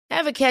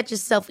Ever catch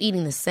yourself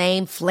eating the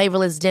same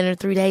flavorless dinner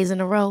 3 days in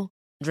a row?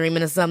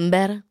 Dreaming of something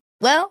better?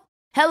 Well,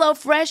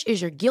 HelloFresh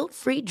is your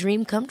guilt-free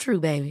dream come true,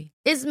 baby.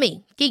 It's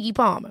me, Keke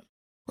Palmer.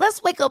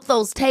 Let's wake up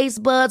those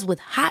taste buds with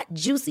hot,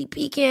 juicy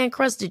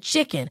pecan-crusted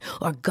chicken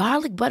or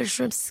garlic butter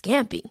shrimp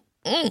scampi.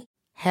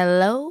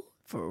 Hello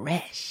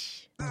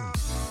Fresh.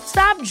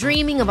 Stop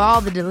dreaming of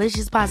all the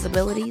delicious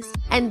possibilities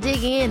and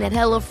dig in at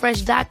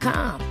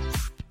HelloFresh.com.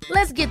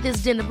 Let's get this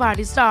dinner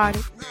party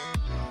started.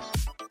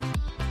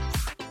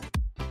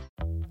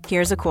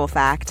 Here's a cool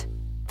fact.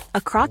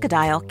 A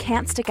crocodile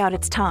can't stick out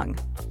its tongue.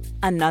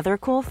 Another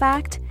cool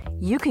fact,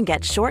 you can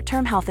get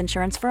short-term health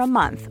insurance for a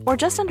month or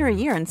just under a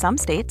year in some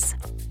states.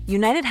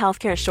 United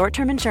Healthcare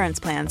short-term insurance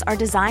plans are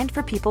designed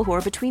for people who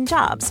are between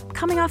jobs,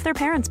 coming off their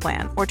parents'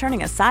 plan, or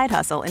turning a side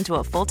hustle into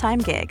a full-time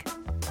gig.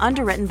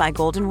 Underwritten by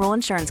Golden Rule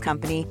Insurance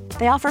Company,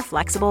 they offer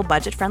flexible,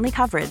 budget-friendly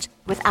coverage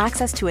with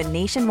access to a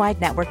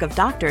nationwide network of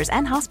doctors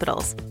and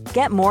hospitals.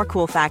 Get more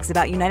cool facts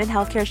about United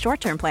Healthcare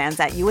short-term plans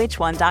at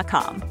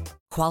uh1.com.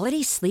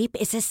 Quality sleep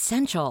is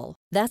essential.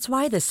 That's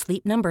why the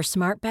Sleep Number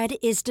Smart Bed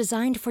is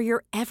designed for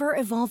your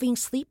ever-evolving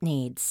sleep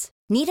needs.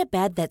 Need a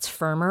bed that's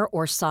firmer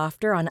or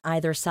softer on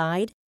either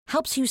side?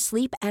 Helps you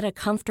sleep at a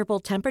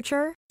comfortable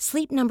temperature?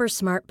 Sleep Number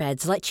Smart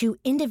Beds let you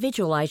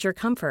individualize your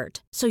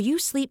comfort, so you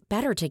sleep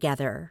better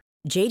together.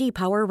 J.D.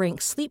 Power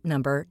ranks Sleep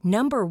Number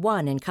number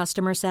 1 in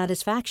customer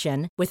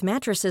satisfaction with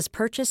mattresses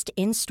purchased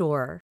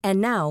in-store.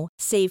 And now,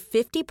 save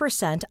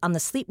 50% on the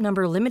Sleep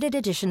Number Limited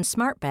Edition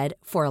Smart Bed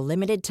for a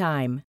limited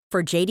time.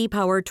 For J.D.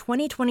 Power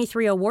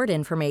 2023 award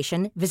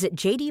information, visit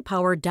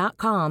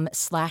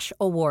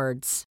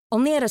jdpower.com/awards.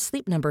 Only at a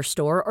Sleep Number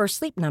store or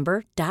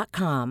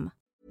sleepnumber.com.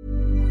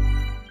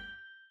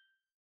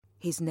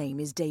 His name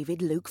is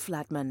David Luke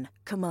Fladman,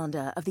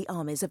 Commander of the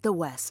Armies of the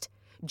West,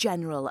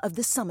 General of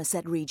the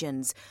Somerset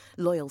regions,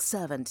 loyal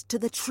servant to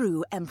the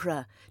true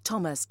Emperor,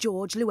 Thomas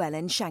George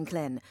Llewellyn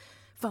Shanklin,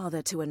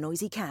 father to a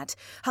noisy cat,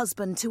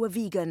 husband to a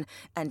vegan,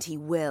 and he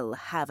will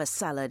have a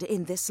salad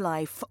in this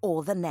life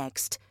or the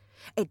next.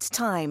 It's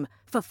time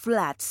for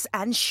Flats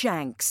and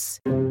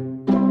Shanks.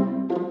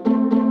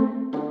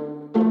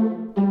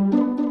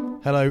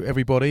 Hello,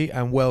 everybody,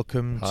 and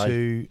welcome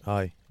to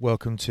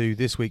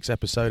this week's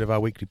episode of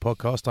our weekly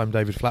podcast. I'm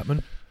David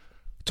Flatman.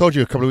 Told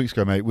you a couple of weeks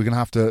ago, mate, we're going to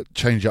have to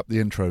change up the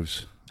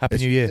intros. Happy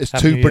New Year. It's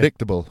Happy too New Year.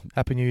 predictable.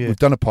 Happy New Year. We've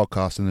done a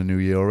podcast in the new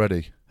year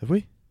already. Have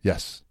we?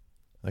 Yes.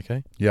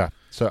 Okay. Yeah.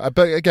 So,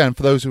 but again,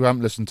 for those who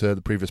haven't listened to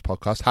the previous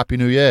podcast, Happy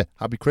New Year.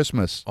 Happy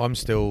Christmas. I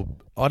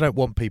don't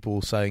want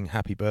people saying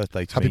happy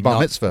birthday to Happy me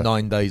bar mitzvah.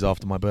 9 days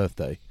after my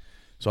birthday.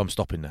 So I'm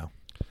stopping now.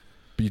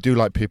 But you do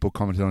like people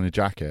commenting on your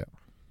jacket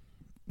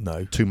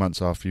No. 2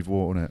 months after you've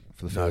worn it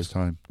for the first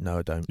time. No,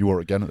 I don't. You wore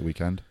it again at the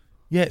weekend.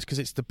 Yeah, it's because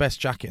it's the best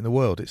jacket in the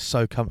world. It's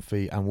so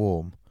comfy and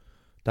warm.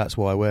 That's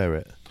why I wear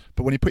it.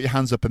 But when you put your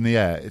hands up in the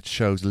air, it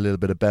shows a little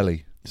bit of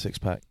belly.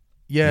 Six-pack.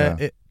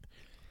 Yeah.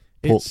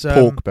 It's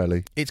pork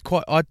belly. It's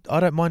quite. I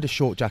don't mind a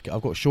short jacket.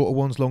 I've got shorter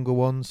ones, longer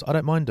ones. I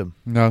don't mind them.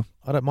 No.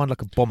 I don't mind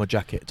like a bomber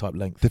jacket type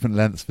length. Different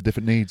lengths for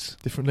different needs.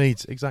 Different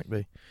needs,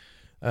 exactly.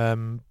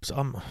 So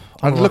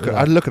I'd look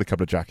at a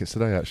couple of jackets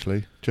today,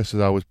 actually, just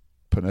as I was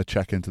putting a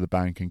check into the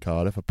bank in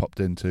Cardiff. I popped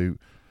into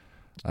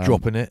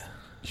dropping it.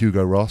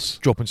 Hugo Ross.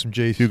 Dropping some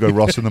G's. Hugo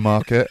Ross in the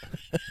market.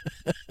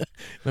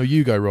 No,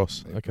 Hugo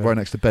Ross. Okay. Right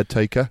next to Bed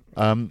Taker.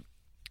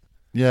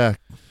 Yeah,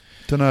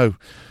 don't know.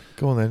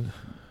 Go on then.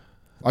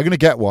 I'm going to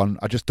get one.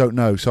 I just don't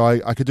know. So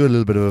I could do a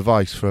little bit of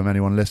advice from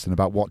anyone listening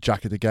about what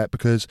jacket to get,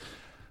 because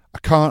I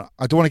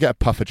don't want to get a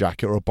puffer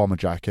jacket or a bomber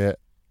jacket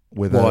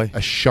with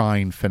a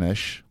shine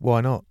finish. Why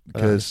not?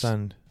 Because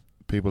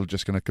people are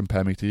just going to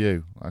compare me to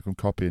you. Like I'm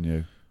copying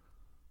you.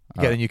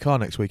 You're getting a new car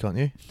next week, aren't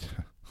you?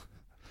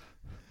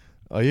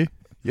 Are you?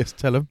 Yes,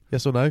 tell them.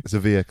 Yes or no? It's a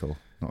vehicle,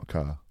 not a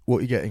car. What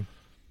are you getting?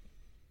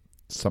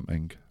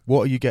 Something.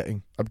 What are you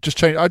getting? I'm just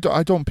changing. I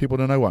don't want people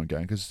to know what I'm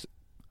getting, because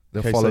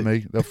they'll follow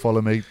me. They'll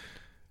follow me.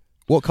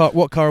 What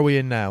car are we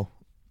in now?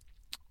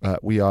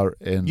 We are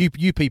in.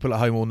 You people at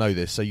home all know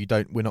this, so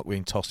we're not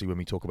being tossy when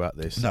we talk about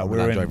this. No, we're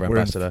Land Rover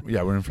Ambassador.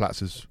 We're in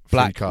Flats'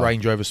 black car.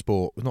 Range Rover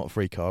Sport. It's not a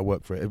free car. I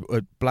work for it.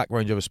 A black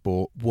Range Rover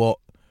Sport. What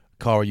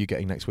car are you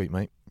getting next week,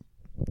 mate?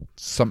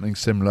 Something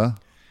similar.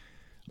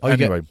 Are you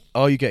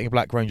getting a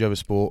black Range Rover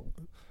Sport?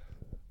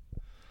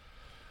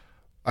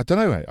 I don't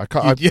know, mate. I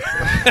can't. You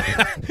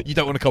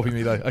don't want to copy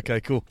me though. Okay,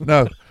 cool.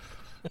 No.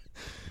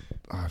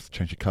 I have to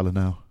change the colour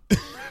now.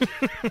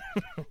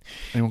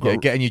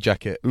 Get a new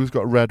jacket. Who's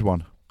got a red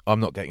one? I'm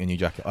not getting a new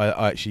jacket.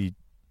 I actually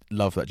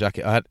love that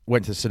jacket. I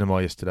went to the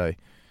cinema yesterday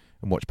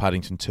and watched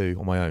Paddington 2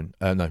 on my own.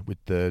 With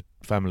the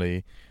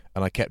family,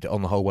 and I kept it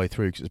on the whole way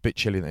through because it was a bit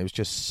chilly and it was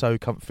just so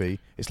comfy.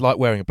 It's like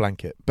wearing a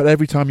blanket. But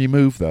every time you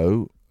move,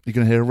 though, you're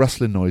going to hear a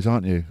rustling noise,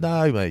 aren't you?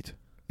 No, mate.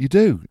 You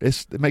do.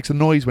 It makes a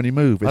noise when you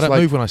move. I don't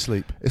move when I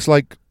sleep. It's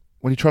like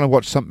when you're trying to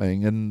watch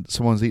something and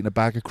someone's eating a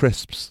bag of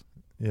crisps.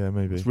 Yeah,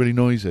 maybe. It's really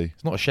noisy.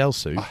 It's not a shell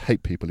suit. I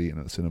hate people eating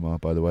at the cinema,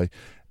 by the way.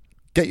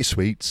 Get your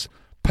sweets,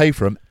 pay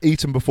for them, eat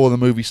them before the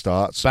movie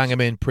starts. Bang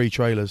them in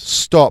pre-trailers.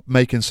 Stop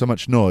making so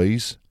much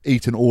noise,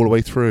 eating all the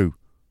way through.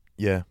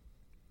 Yeah.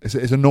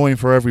 It's annoying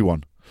for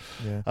everyone.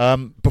 Yeah.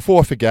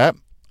 Before I forget,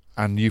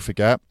 and you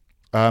forget,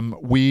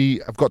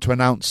 we have got to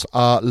announce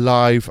our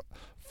live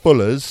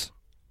Fuller's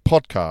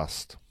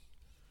podcast.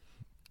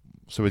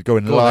 So we're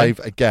going live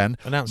again.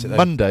 Announce it then.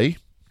 Monday,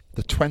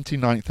 the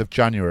 29th of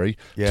January,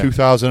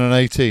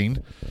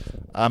 2018.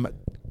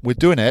 We're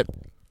doing it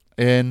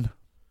in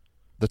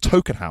the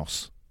Token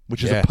House,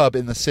 which is a pub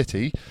in the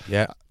city.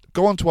 Yeah.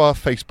 Go onto our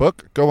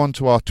Facebook, go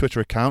onto our Twitter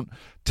account.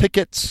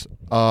 Tickets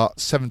are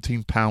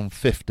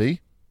 £17.50.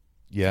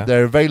 Yeah.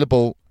 They're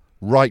available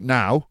right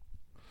now.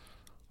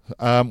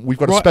 We've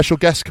got a special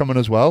guest coming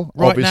as well,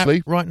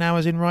 obviously. Right now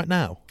as in right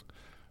now?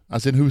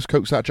 As in who's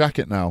coats that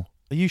jacket now?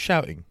 Are you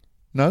shouting?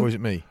 No. Or is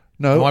it me?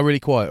 No. Am I really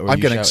quiet? Or are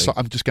you shouting?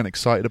 I'm just getting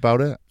excited about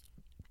it.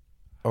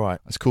 All right.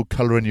 It's called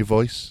Colour in Your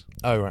Voice.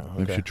 Oh, right. Okay.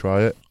 Maybe we should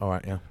try it. All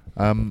right, yeah.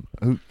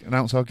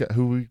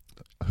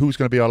 Who's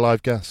going to be our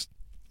live guest?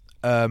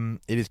 It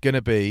is going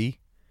to be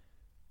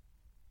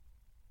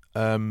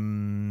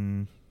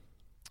the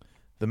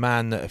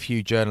man that a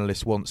few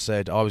journalists once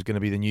said I was going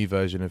to be the new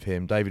version of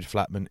him. David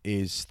Flatman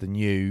is the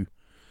new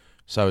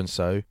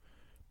so-and-so,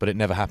 but it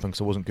never happened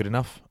because I wasn't good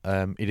enough.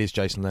 It is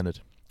Jason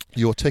Leonard.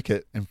 Your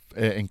ticket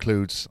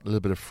includes a little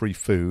bit of free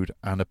food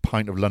and a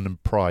pint of London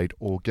Pride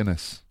or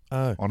Guinness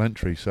on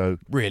entry. So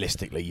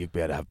realistically, you'd be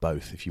able to have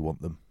both if you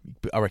want them.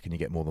 I reckon you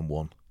get more than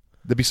one.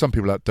 There'd be some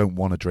people that don't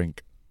want to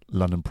drink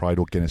London Pride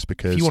or Guinness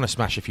because... If you want to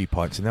smash a few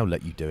pints, and they'll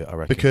let you do it, I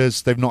reckon.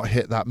 Because they've not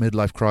hit that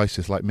midlife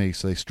crisis like me,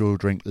 so they still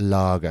drink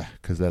lager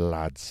because they're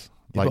lads.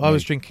 Yeah, but I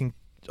was drinking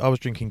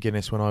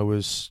Guinness when I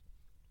was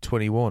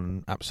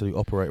 21, absolute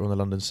operator on the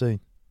London scene.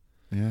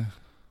 Yeah.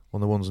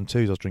 On the ones and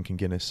twos, I was drinking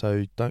Guinness,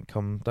 so don't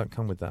come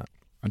with that.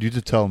 And you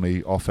did tell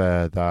me off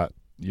air that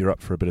you're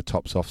up for a bit of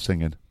tops off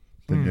singing,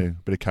 didn't you?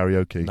 A bit of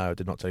karaoke. No, I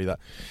did not tell you that.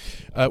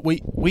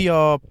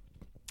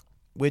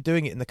 We're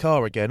doing it in the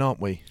car again, aren't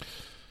we?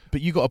 But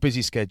you got a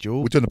busy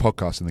schedule. We're doing the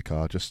podcast in the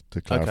car, just to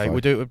clarify. Okay,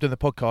 we're doing the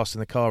podcast in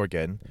the car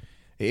again.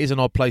 It is an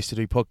odd place to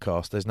do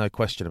podcasts. There's no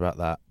question about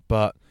that.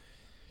 But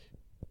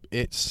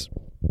it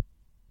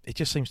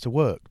just seems to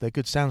work. They're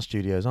good sound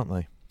studios, aren't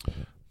they?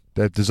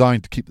 They're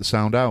designed to keep the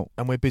sound out.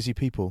 And we're busy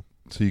people.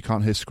 So you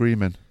can't hear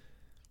screaming.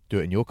 Do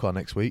it in your car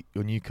next week,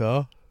 your new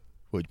car.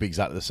 Well, it'd be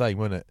exactly the same,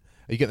 wouldn't it?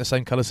 Are you getting the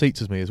same colour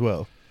seats as me as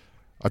well?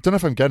 I don't know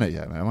if I'm getting it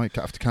yet, man. I might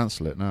have to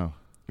cancel it now.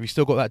 Have you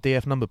still got that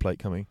DF number plate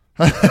coming?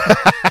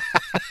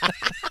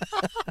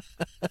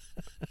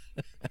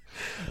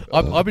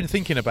 I've been I've been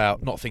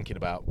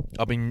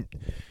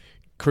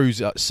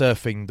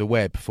surfing the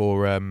web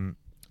for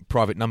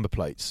private number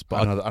plates,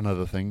 but and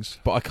other things.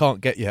 But I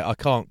can't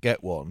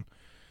get one.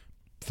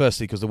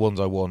 Firstly, because the ones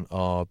I want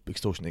are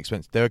extortionately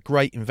expensive. They're a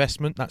great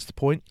investment. That's the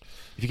point.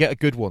 If you get a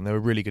good one, they're a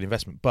really good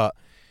investment. But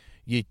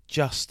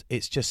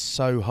it's just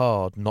so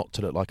hard not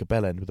to look like a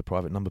bell end with a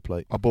private number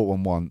plate. I bought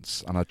one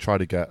once, and I tried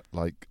to get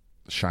like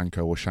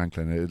Shanko or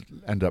Shanklin. It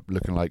ended up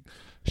looking like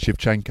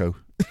Shevchenko.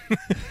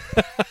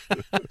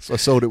 So I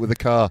sold it with the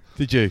car.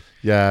 Did you?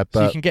 Yeah, but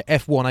so you can get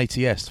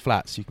F1 ATS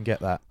flats. You can get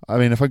that. I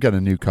mean, if I get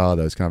a new car,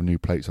 though, it's gonna have new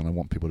plates on. I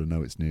want people to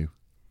know it's new.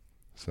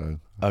 So.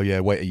 Oh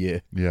yeah, wait a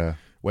year. Yeah.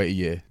 Wait a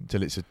year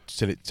until it's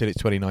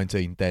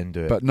 2019. Then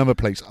do it. But number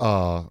plates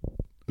are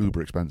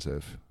uber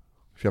expensive.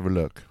 If you have a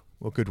look.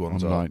 Well, good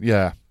ones online. are.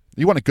 Yeah.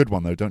 You want a good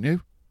one though, don't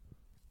you?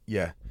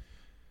 Yeah.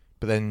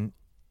 But then,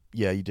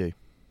 yeah, you do.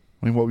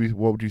 I mean, what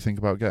would you think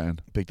about getting?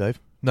 Big Dave?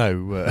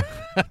 No,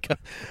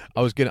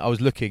 I'm not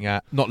looking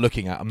at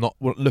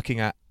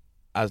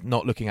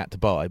to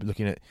buy, but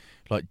looking at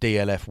like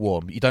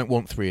DLF1. But you don't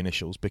want 3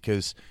 initials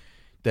because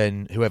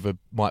then whoever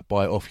might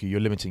buy it off you, you're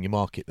limiting your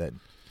market then,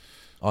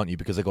 aren't you?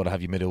 Because they've got to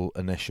have your middle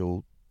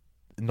initial.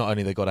 Not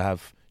only they've got to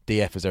have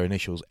DF as their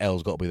initials,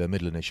 L's got to be their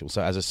middle initial.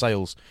 So as a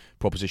sales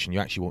proposition, you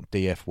actually want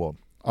DF1.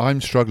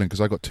 I'm struggling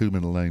because I got 2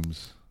 middle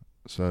names.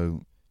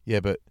 So yeah,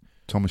 but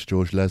Thomas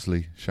George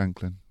Leslie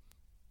Shanklin.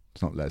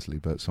 It's not Leslie,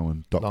 but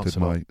someone doctored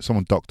my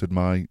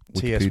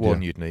Wikipedia.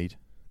 TS1 you'd need.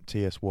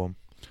 TS1.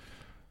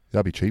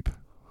 That'd be cheap.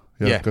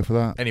 Yeah, go for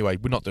that. Anyway,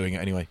 we're not doing it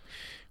anyway.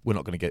 We're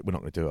not going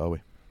to do it, are we?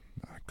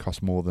 It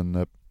costs more than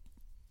a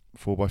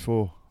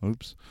 4x4.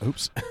 Oops.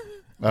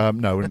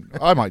 No,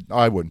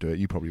 I wouldn't do it.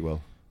 You probably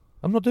will.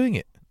 I'm not doing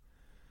it.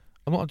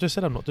 I just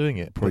said I'm not doing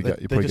it.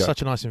 They're just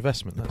such a nice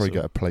investment. You'll probably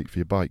get a plate for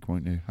your bike,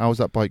 won't you? How's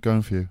that bike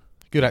going for you?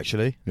 Good,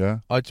 actually. Yeah.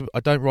 I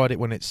don't ride it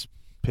when it's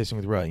pissing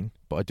with rain,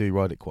 but I do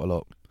ride it quite a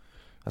lot.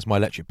 That's my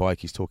electric bike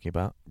he's talking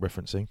about,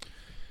 referencing.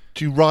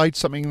 Do you ride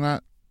something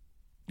that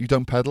you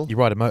don't pedal? You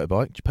ride a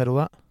motorbike. Do you pedal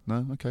that?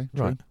 No? Okay.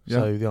 Right.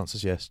 Yeah. So the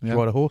answer's yes. Do you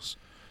ride a horse?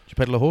 Do you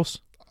pedal a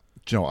horse?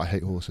 Do you know what? I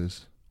hate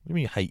horses. What do you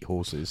mean you hate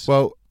horses?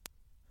 Well,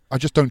 I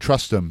just don't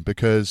trust them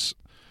because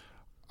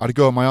I'd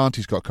go and my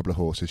auntie's got a couple of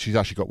horses. She's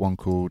actually got one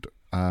called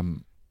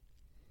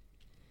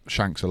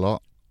Shanks a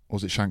Lot. Or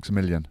was it Shanks a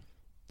Million?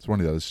 It's one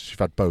of those. She's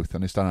had both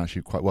and it's done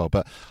actually quite well.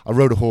 But I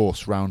rode a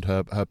horse round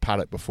her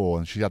paddock before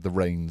and she had the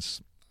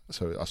reins.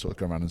 So I sort of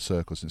go around in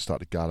circles and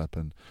started to gallop,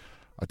 and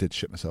I did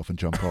shit myself and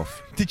jump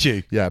off. Did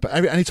you? Yeah, but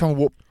any time I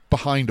walk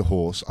behind a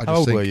horse, I just How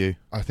old think, were you?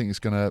 I think it's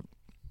gonna.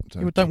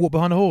 You don't walk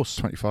behind a horse.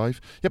 25.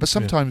 Yeah, but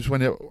sometimes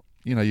when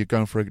you're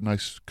going for a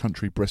nice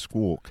country brisk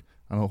walk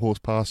and a horse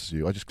passes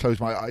you, I just close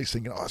my eyes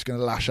thinking, it's going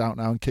to lash out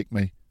now and kick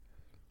me.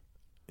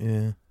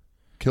 Yeah.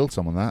 Killed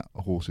someone a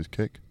horse's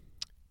kick.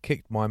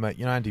 Kicked my mate,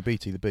 Andy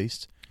Beattie, the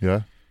Beast.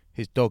 Yeah.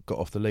 His dog got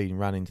off the lead and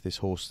ran into this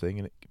horse thing,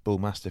 and bull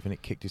mastiff, and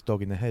it kicked his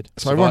dog in the head.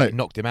 It's ironic. It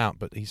knocked him out,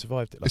 but he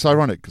survived it. It's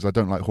ironic because I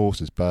don't like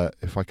horses, but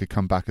if I could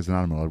come back as an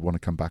animal, I'd want to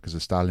come back as a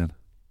stallion.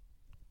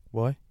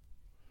 Why?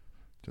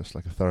 Just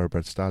like a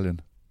thoroughbred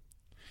stallion.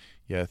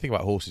 Yeah, the thing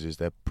about horses is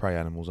they're prey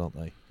animals, aren't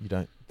they?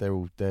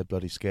 They're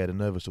bloody scared and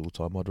nervous all the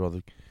time. I'd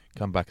rather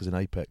come back as an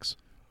apex.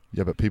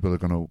 Yeah, but people are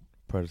going to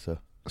predator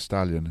a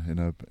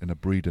stallion in a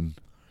breeding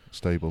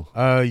stable.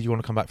 You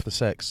want to come back for the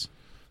sex?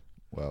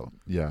 Well,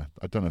 yeah,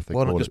 I don't know if they.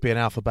 Why not just be an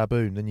alpha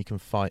baboon? Then you can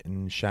fight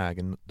and shag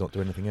and not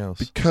do anything else.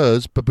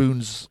 Because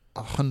baboons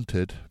are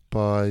hunted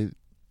by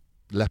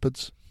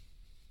leopards.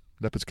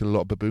 Leopards kill a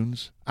lot of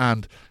baboons,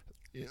 and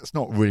it's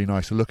not really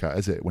nice to look at,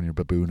 is it? When you're a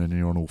baboon and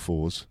you're on all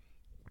fours.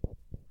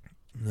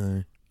 No,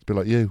 it's a bit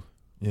like you.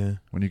 Yeah,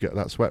 when you get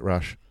that sweat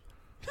rash.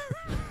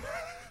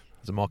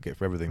 There's a market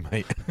for everything,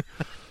 mate.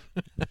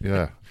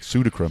 Yeah,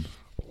 Sudocrem.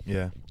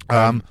 Yeah.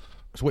 So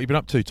what you been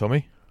up to,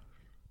 Tommy?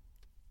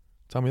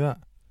 Tell me that.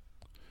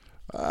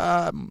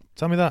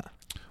 Tell me that.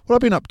 What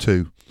I've been up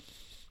to.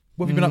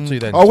 What have you been up to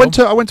then? I went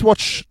to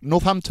watch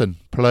Northampton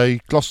play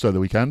Gloucester the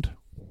weekend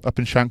up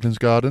in Shanklands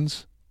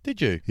Gardens. Did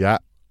you? Yeah,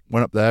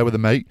 went up there with a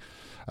mate.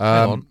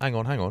 Hang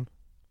on.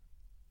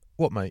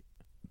 What mate?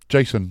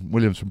 Jason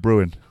Williams from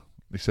Bruin.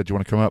 He said, "Do you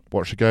want to come up,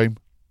 watch the game?"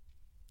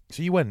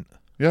 So you went?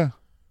 Yeah.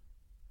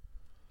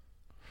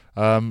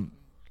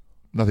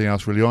 Nothing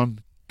else really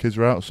on. Kids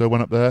were out, so I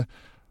went up there,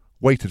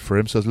 waited for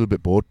him. So I was a little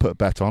bit bored. Put a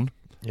bet on.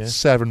 Yeah.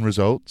 7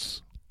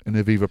 results in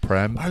the Aviva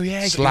Prem. Oh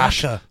yeah.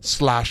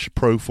 Slash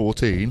Pro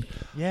 14.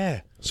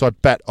 Yeah. So I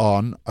bet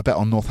on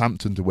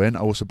Northampton to win. I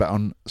also bet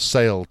on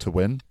Sale to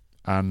win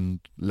and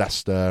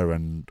Leicester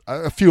and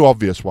a few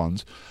obvious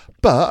ones,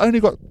 but I only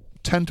got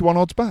 10-1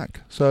 odds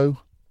back. So.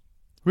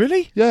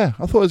 Really? Yeah,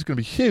 I thought it was going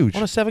to be huge.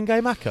 On a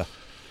 7-game acca?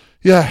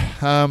 Yeah,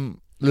 a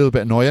little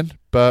bit annoying,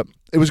 but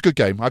it was a good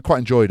game. I quite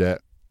enjoyed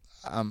it.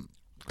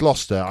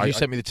 Gloucester. You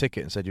sent me the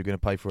ticket and said you were going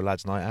to pay for a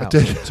lad's night out. I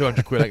did. £200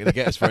 ain't going to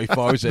get us very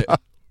far, is it?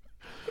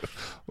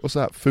 What's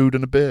that? Food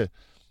and a beer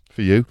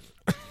for you.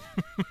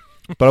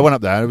 But I went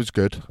up there. It was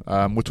good.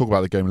 We'll talk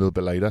about the game a little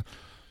bit later.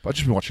 But I've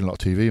just been watching a lot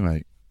of TV,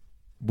 mate.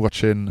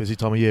 Watching busy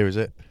time of year, is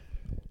it?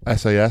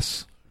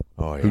 SAS.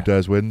 Oh yeah. Who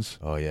Dares Wins.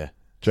 Oh yeah.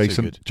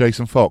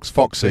 Jason Fox.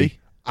 Foxy.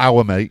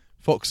 Our mate.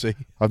 Foxy.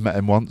 I've met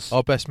him once.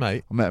 Our best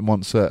mate. I met him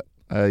once at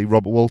a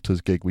Robert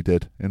Walters gig we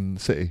did in the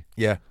city.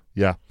 Yeah.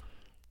 Yeah.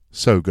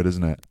 So good,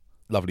 isn't it?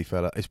 Lovely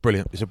fella. It's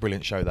brilliant. It's a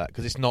brilliant show, that,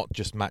 because it's not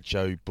just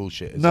macho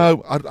bullshit.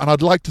 No, and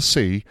I'd like to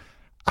see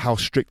how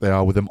strict they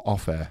are with them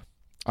off air.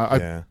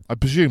 I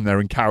presume they're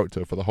in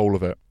character for the whole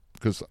of it,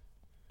 because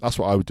that's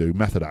what I would do,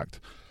 method act.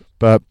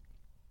 But is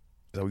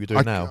that what you're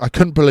doing now? I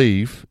couldn't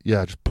believe,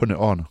 just putting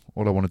it on.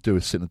 All I want to do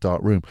is sit in a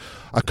dark room.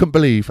 I couldn't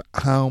believe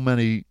how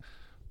many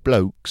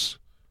blokes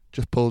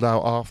just pulled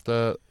out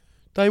after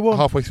day one,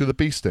 halfway through the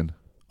beasting.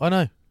 I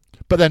know.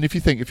 But then if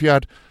you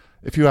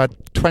had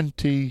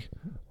 20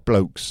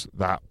 blokes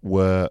that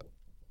were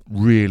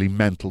really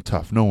mental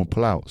tough, no one would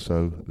pull out,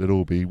 so they'd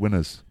all be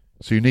winners.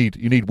 So you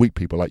need weak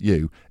people like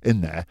you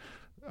in there.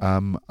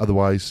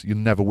 Otherwise, you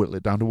never whittle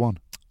it down to one.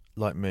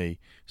 Like me.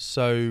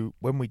 So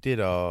when we did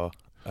our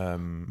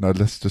no,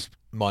 let's just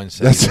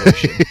mindset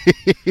session,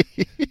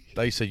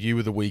 they said you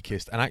were the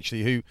weakest, and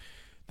actually,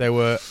 there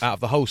were out of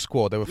the whole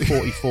squad, there were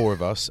 44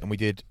 of us, and we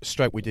did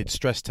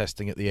stress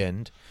testing at the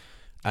end.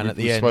 And at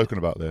the end, we've spoken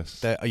about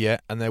this.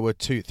 And there were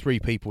 3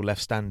 people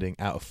left standing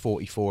out of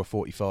 44 or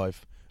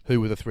 45. Who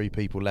were the 3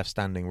 people left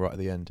standing right at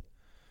the end?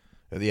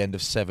 At the end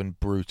of 7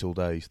 brutal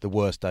days, the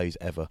worst days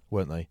ever,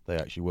 weren't they? They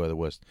actually were the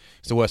worst.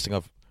 It's the worst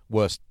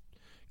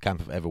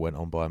camp I've ever went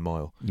on by a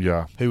mile.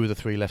 Yeah. Who were the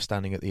 3 left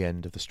standing at the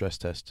end of the stress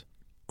test?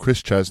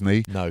 Chris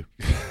Chesney. No.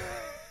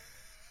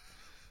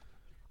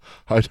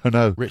 I don't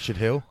know. Richard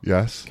Hill.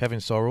 Yes. Kevin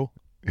Sorrell.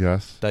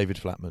 Yes. David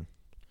Flatman.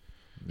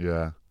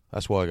 Yeah.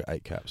 That's why I got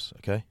 8 caps.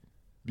 Okay.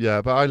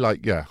 Yeah, but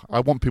I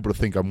want people to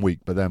think I'm weak,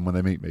 but then when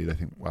they meet me, they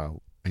think,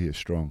 wow, he is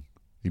strong.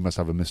 He must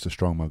have a Mr.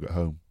 Strong mug at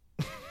home.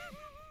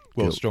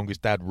 World's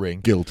strongest dad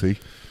ring. Guilty.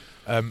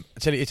 I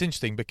tell you, it's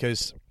interesting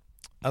because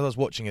as I was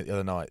watching it the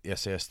other night, the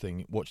SAS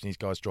thing, watching these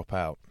guys drop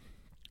out,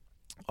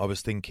 I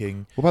was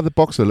thinking... What about the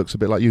boxer? Looks a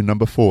bit like you,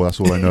 number 4. That's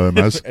all I know him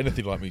as.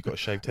 Anything like me, you've got a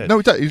shaved head. No,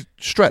 he's a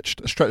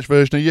stretched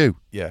version of you.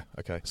 Yeah,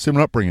 okay.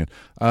 Similar upbringing.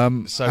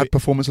 Had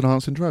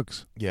performance-enhancing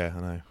drugs. Yeah,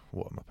 I know.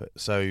 What a muppet.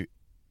 So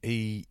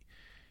he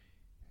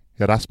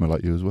had asthma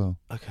like you as well.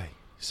 Okay.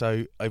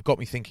 So it got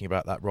me thinking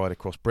about that ride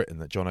across Britain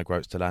that John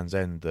O'Groats to Land's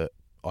End that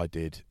I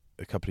did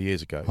a couple of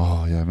years ago.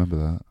 Oh, yeah, I remember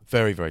that.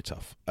 Very, very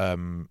tough.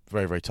 Very,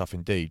 very tough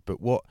indeed. But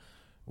what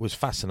was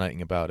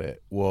fascinating about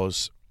it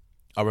was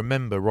I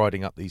remember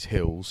riding up these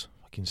hills,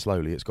 fucking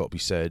slowly, it's got to be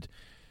said,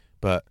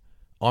 but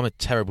I'm a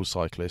terrible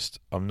cyclist.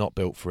 I'm not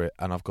built for it,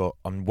 and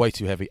I'm way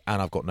too heavy,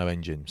 and I've got no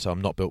engine, so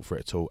I'm not built for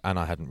it at all, and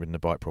I hadn't ridden a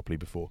bike properly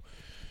before.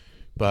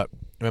 But I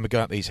remember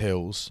going up these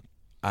hills,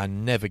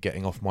 and never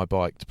getting off my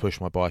bike to push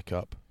my bike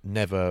up.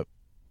 Never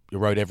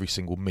rode every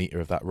single metre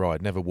of that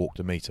ride. Never walked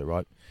a metre,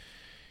 right?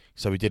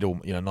 So we did all,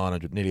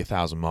 900, nearly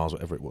 1,000 miles,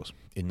 whatever it was,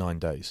 in 9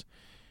 days.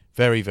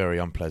 Very, very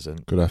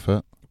unpleasant. Good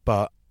effort.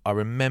 But I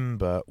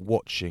remember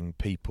watching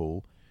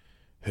people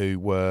who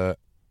were,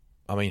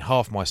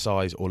 half my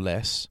size or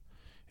less,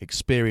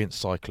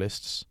 experienced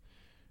cyclists,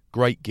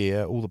 great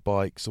gear, all the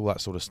bikes, all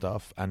that sort of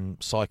stuff, and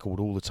cycled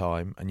all the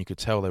time, and you could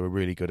tell they were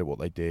really good at what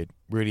they did,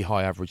 really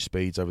high average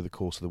speeds over the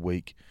course of the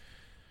week.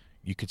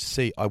 You could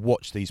see, I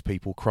watched these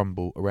people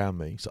crumble around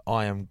me. So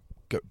I am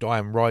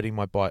riding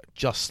my bike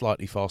just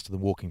slightly faster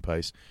than walking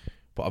pace,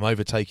 but I'm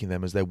overtaking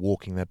them as they're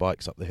walking their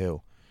bikes up the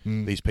hill.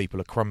 These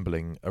people are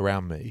crumbling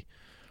around me.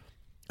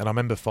 And I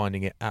remember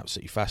finding it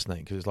absolutely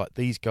fascinating, because it's like,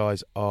 these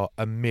guys are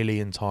a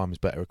million times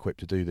better equipped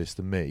to do this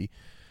than me,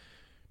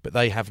 but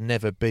they have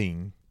never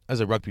been. As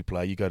a rugby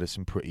player, you go to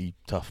some pretty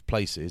tough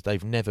places.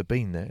 They've never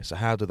been there, so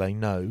how do they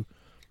know?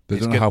 They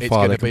don't know how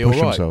far they can push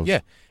themselves.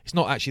 Yeah, it's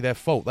not actually their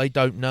fault. They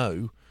don't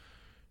know.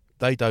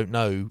 They don't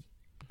know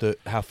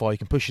how far you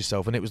can push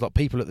yourself. And it was like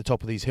people at the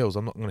top of these hills.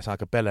 I'm not going to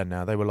sound like a bellend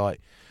now. They were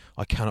like,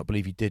 "I cannot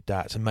believe you did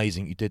that. It's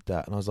amazing you did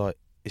that." And I was like,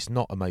 "It's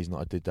not amazing that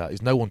I did that.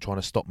 There's no one trying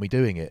to stop me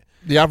doing it."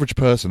 The average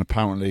person,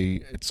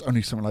 apparently, it's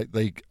only something like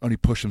they only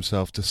push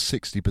themselves to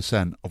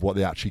 60% of what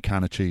they actually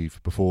can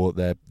achieve before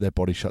their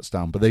body shuts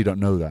down. But they don't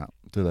know that,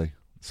 do they?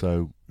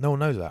 So no one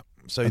knows that.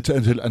 So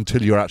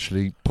until you're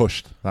actually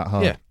pushed that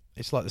hard. Yeah,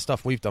 it's like the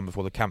stuff we've done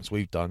before, the camps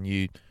we've done.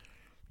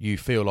 You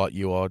feel like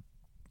you're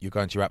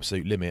going to your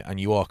absolute limit, and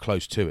you are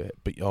close to it.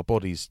 But our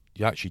bodies,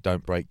 you actually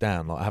don't break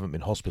down. Like, I haven't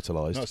been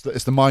hospitalised. No,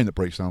 it's the mind that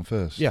breaks down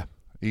first. Yeah,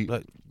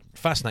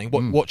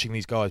 fascinating. Watching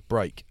these guys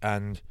break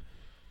and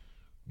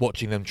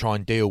watching them try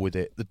and deal with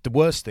it. The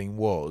worst thing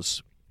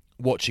was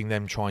watching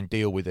them try and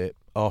deal with it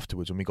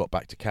afterwards when we got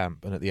back to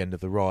camp and at the end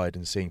of the ride,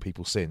 and seeing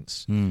people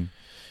since.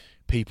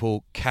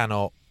 People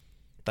cannot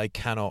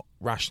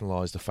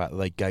rationalise the fact that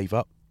they gave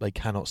up. They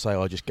cannot say,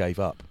 "I just gave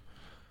up."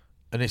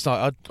 And it's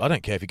like, I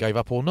don't care if you gave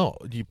up or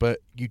not, but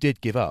you did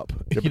give up.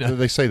 Yeah,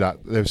 they say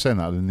that. They were saying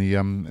that in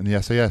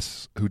the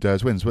SAS, Who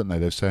Dares Wins, weren't they?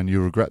 They were saying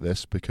you regret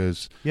this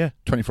because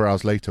 24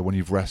 hours later, when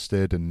you've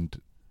rested and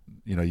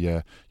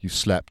you've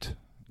slept,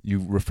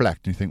 you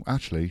reflect and you think,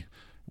 actually, it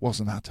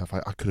wasn't that tough.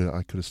 I could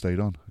have stayed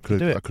on. I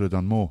could have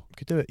done more.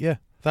 Could do it. Yeah,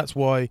 that's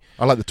why.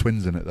 I like the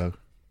twins in it though.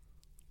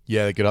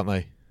 Yeah, they're good, aren't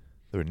they?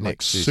 They're in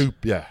Nick's.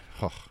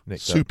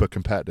 Super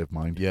competitive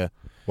mind. Yeah.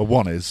 Well,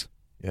 one is.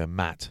 Yeah,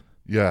 Matt.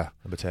 Yeah.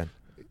 Number 10.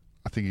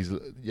 I think he's.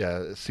 Yeah,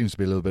 it seems to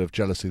be a little bit of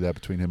jealousy there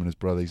between him and his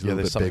brother. He's a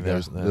little bit bigger,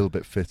 a little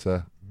bit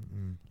fitter.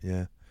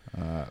 Yeah.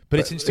 But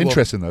it's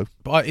interesting though.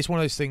 But it's one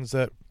of those things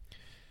that I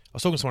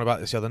was talking to someone about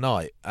this the other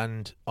night,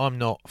 and I'm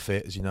not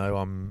fit, as you know.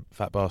 I'm a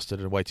fat bastard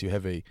and way too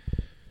heavy.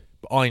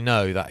 But I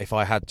know that if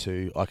I had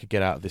to, I could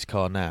get out of this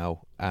car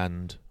now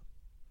and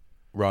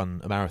run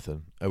a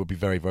marathon. It would be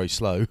very, very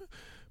slow,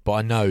 but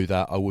I know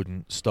that I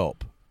wouldn't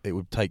stop. It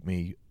would take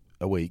me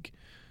a week,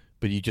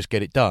 but you just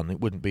get it done. It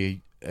wouldn't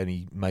be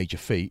any major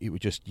feat. It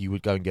would just, you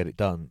would go and get it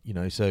done,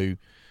 so,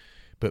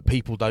 but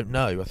people don't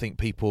know. I think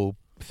people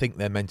think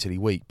they're mentally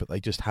weak, but they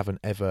just haven't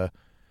ever.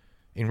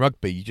 In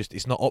rugby,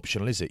 it's not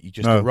optional, is it? You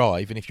just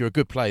arrive, and if you're a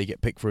good player, you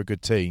get picked for a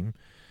good team,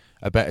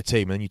 a better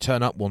team, and then you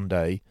turn up one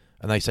day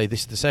and they say,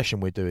 "This is the session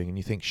we're doing," and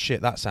you think,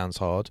 "Shit, that sounds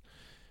hard,"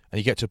 and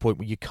you get to a point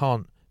where you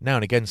can't. Now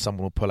and again,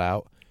 someone will pull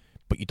out,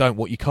 but you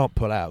can't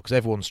pull out because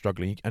everyone's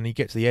struggling, and you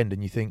get to the end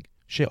and you think,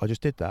 "Shit, I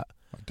just did that."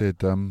 I did.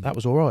 That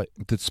was all right.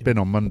 I did spin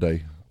on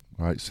Monday,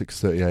 right,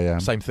 6:30 a.m.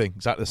 Same thing,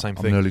 exactly the same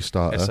thing. I'm an early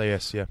starter.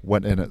 SAS, yeah.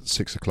 Went in at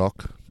 6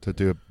 o'clock to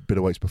do a bit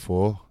of weights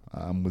before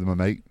with my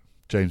mate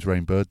James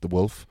Rainbird, the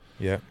Wolf.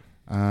 Yeah.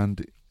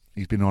 And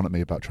he's been on at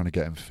me about trying to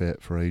get him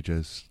fit for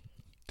ages.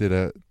 Did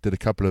a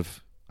couple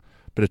of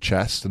bit of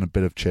chest and a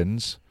bit of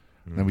chins.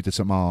 And then we did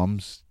some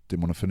arms.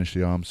 Didn't want to finish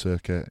the arm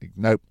circuit.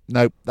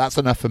 Nope, that's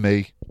enough for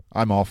me.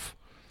 I'm off.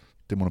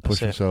 Didn't want to push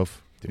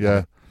himself.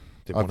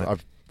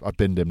 I've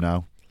binned him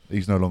now.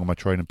 He's no longer my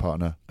training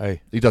partner.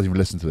 Hey, he doesn't even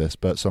listen to this,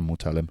 but someone will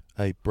tell him.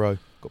 Hey, bro,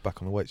 got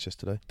back on the weights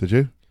yesterday. Did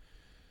you?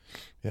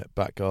 Yeah,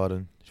 back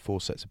garden, 4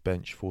 sets of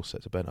bench, 4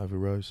 sets of bent over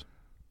rows.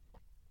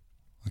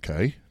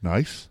 Okay,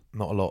 nice.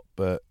 Not a lot,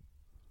 but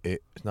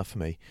it's enough for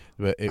me.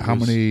 But how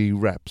many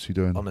reps are you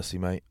doing? Honestly,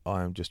 mate,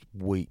 I am just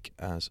weak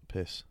as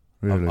piss.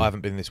 Really? I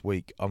haven't been this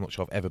weak. I'm not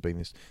sure I've ever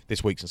been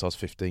this week since I was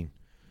 15.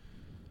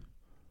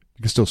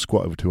 You can still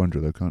squat over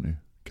 200 though, can't you?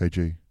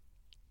 kg.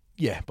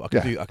 Yeah, but I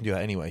can do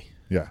that anyway.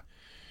 Yeah.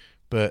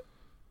 But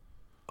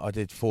I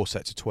did 4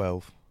 sets of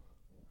 12.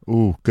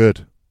 Ooh,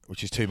 good.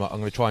 Which is too much. I'm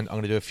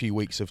going to do a few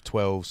weeks of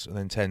 12s and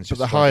then 10s.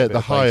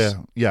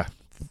 But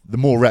the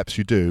more reps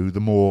you do, the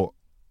more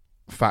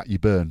fat you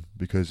burn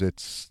because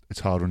it's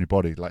hard on your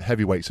body. Like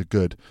heavy weights are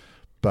good,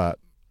 but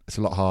it's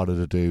a lot harder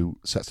to do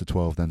sets of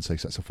 12 than say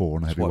sets of 4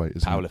 on a heavy weight.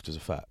 Powerlifters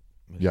are fat.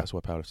 Yeah, that's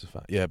why powerlifters are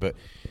fat. Yeah, but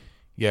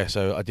yeah,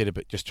 so I did a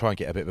bit, just try and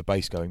get a bit of a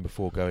base going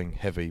before going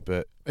heavy.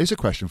 But here's a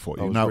question for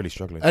you. I was now, really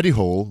struggling. Eddie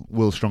Hall,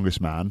 world's strongest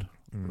man,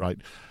 right?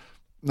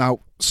 Now,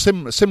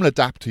 similar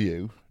dap to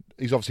you.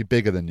 he's obviously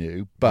bigger than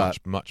you, but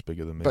much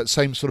bigger than me. But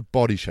same sort of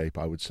body shape,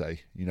 I would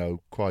say. You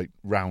know, quite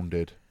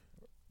rounded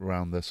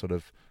around the sort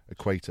of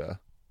equator.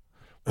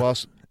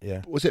 Whilst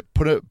yeah, was it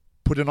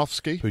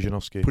Pudzianowski?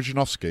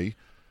 Pudzianowski,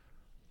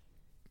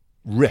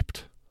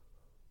 ripped.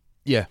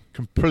 Yeah,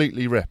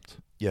 completely ripped.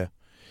 Yeah.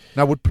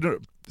 Now,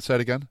 say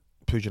it again.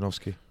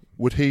 Pudzianowski.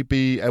 Would he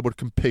be able to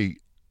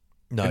compete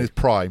in his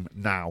prime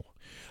now?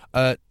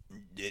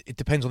 It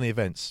depends on the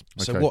events.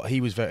 Okay. So what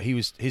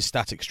his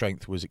static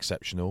strength was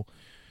exceptional,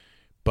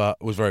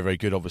 but was very, very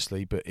good,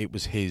 obviously. But it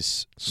was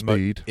his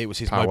speed, it was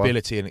his power.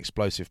 mobility and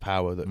explosive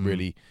power that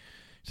really.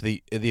 So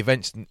the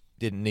events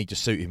didn't need to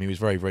suit him. He was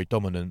very, very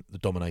dominant. The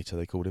Dominator,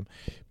 they called him.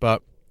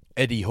 But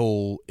Eddie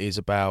Hall is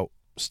about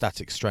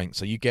static strength.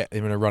 So you get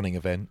him in a running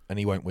event, and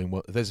he won't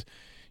win. There's,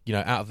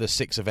 out of the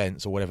 6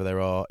 events or whatever there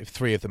are, if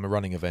 3 of them are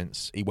running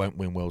events, he won't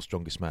win World's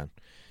Strongest Man.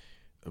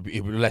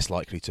 He'll be less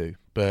likely to.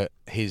 But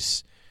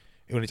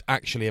when it's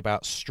actually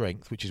about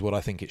strength, which is what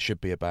I think it should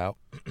be about,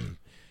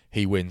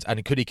 he wins.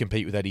 And could he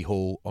compete with Eddie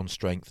Hall on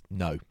strength?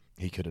 No,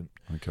 he couldn't.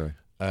 Okay.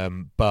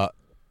 But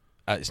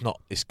it's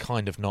not. It's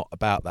kind of not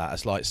about that.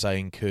 It's like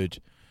saying could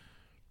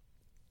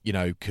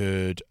Mike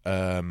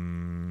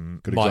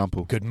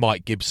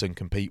Gibson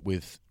compete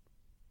with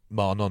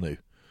Ma Nonu?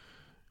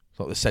 It's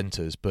like the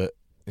centres, but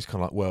it's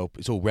kind of like, well,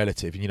 it's all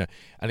relative,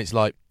 and it's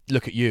like,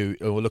 look at you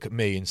or look at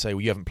me and say,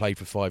 well, you haven't played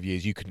for 5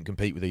 years, you couldn't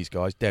compete with these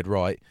guys. Dead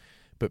right.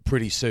 But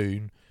pretty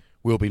soon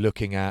we'll be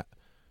looking at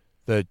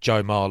the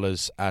Joe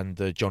Marlers and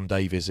the John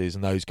Davises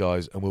and those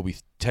guys, and we'll be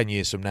 10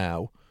 years from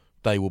now,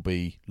 they will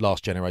be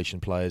last generation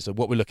players. And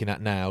what we're looking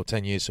at now,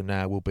 10 years from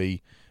now, will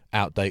be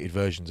outdated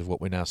versions of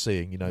what we're now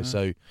seeing.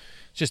 So it's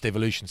just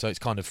evolution. So it's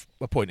kind of,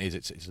 my point is,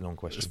 it's a long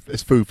question.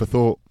 It's food for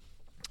thought.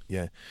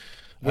 Yeah.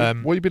 What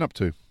have you been up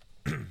to?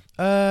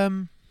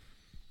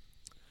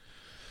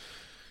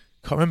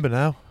 Can't remember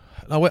now.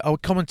 I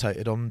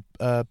commentated on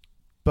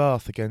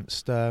Bath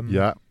against.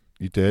 Yeah,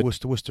 you did.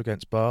 Worcester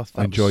against Bath.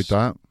 I enjoyed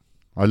that.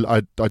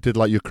 I did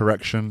like your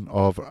correction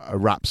of a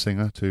rap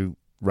singer to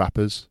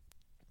rappers,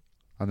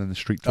 and then the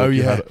street talk.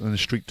 And the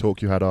street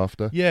talk you had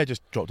after. Yeah,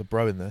 just dropped a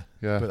bro in there.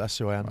 Yeah, but that's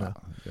who I am now.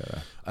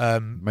 Yeah.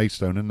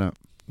 Maidstone, isn't it?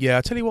 Yeah,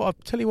 I tell you what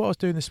I was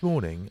doing this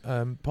morning.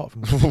 Apart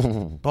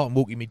from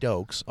walking me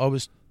dogs, I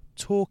was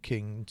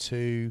talking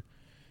to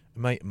a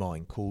mate of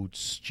mine called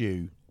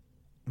Stu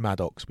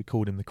Maddox. We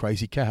called him the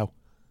Crazy Cow.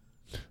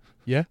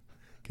 Yeah,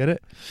 get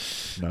it?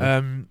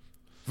 No.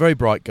 Very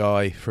bright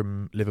guy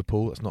from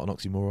Liverpool. That's not an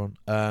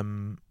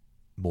oxymoron.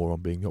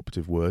 Moron being the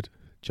operative word.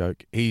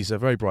 Joke. He's a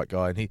very bright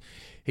guy, and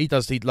he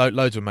does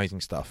loads of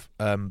amazing stuff.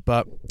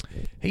 But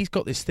he's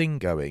got this thing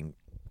going.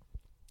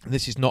 And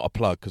this is not a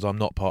plug because I'm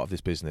not part of this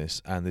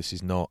business, and this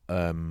is not.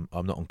 I'm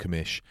not on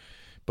commish.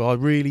 But I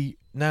really,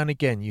 now and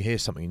again, you hear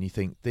something and you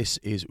think this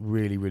is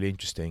really, really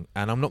interesting.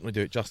 And I'm not going to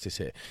do it justice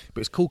here,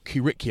 but it's called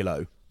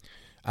Curriculo,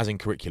 as in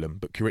curriculum,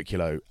 but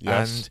Curriculo.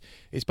 Yes. And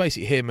it's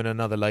basically him and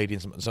another lady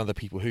and some other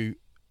people who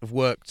have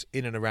worked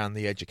in and around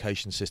the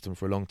education system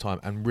for a long time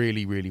and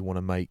really, really want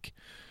to make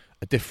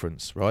a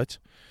difference, right?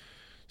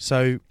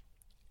 So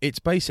it's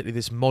basically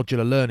this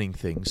modular learning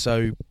thing.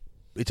 So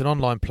it's an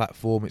online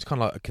platform. It's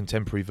kind of like a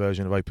contemporary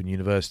version of Open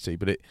University,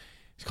 but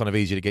it's kind of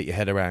easy to get your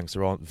head around because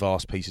there aren't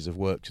vast pieces of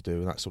work to do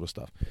and that sort of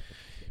stuff.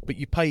 But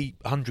you pay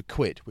 100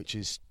 quid, which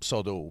is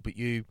sod all. But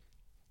you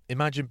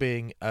imagine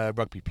being a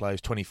rugby player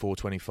who's 24,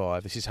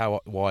 25. This is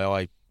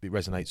why it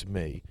resonates with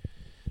me.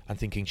 And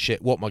thinking,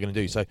 shit, what am I going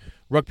to do? So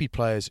rugby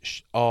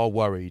players are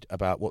worried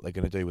about what they're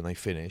going to do when they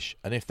finish.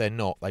 And if they're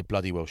not, they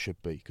bloody well should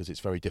be because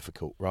it's very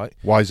difficult, right?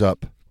 Wise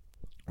up,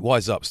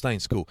 stay in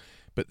school.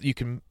 But you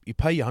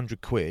pay your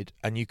 100 quid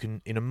and you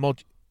can, in a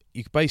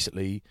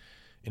modular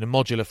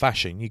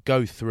fashion, you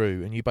go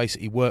through and you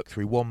basically work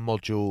through one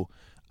module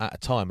at a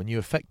time and you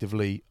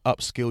effectively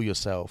upskill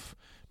yourself,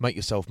 make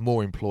yourself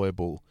more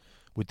employable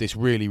with this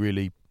really,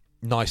 really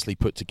nicely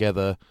put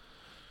together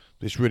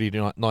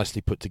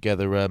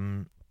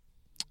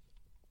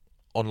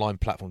online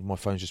platform. My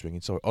phone's just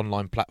ringing, sorry.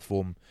 Online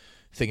platform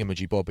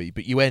thingamajiggy-bobby.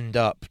 But you end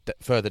up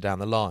further down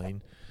the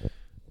line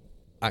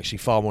actually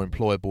far more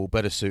employable,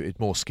 better suited,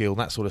 more skilled,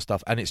 that sort of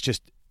stuff. And it's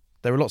just,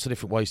 there are lots of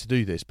different ways to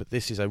do this, but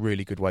this is a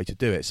really good way to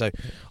do it. So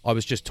I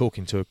was just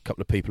talking to a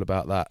couple of people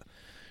about that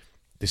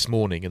this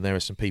morning, and there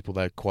are some people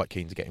that are quite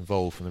keen to get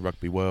involved from the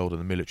rugby world and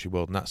the military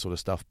world and that sort of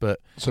stuff.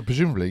 But so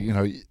presumably,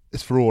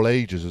 it's for all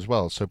ages as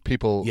well. So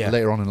people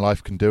later on in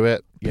life can do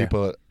it.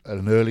 People at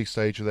an early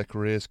stage of their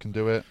careers can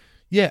do it.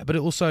 Yeah, but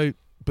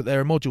there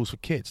are modules for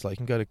kids. Like you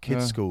can go to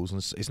kids' schools, and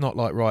it's not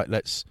like, right,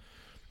 let's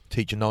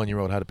teach a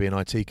 9-year-old how to be an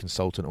IT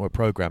consultant or a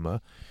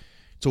programmer.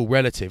 It's all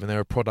relative, and there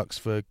are products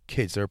for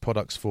kids. There are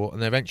products for,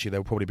 and eventually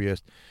there will probably be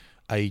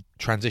a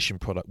transition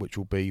product which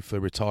will be for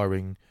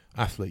retiring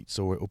athletes,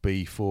 or it will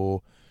be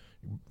for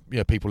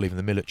people leaving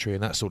the military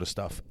and that sort of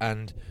stuff.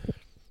 And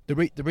the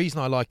reason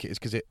I like it is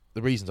because it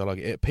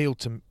appealed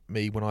to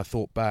me when I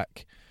thought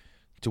back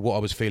to what I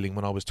was feeling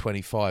when I was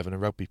 25 and a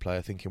rugby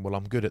player, thinking, well,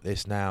 I'm good at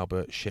this now,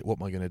 but shit,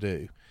 what am I going to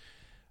do?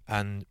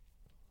 And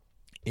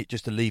it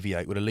just would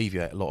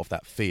alleviate a lot of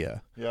that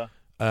fear. Yeah.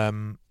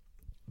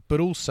 but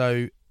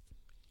also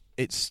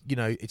it's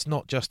it's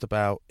not just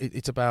about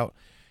it's about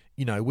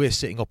we're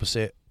sitting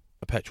opposite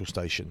a petrol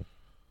station.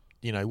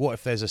 What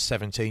if there's a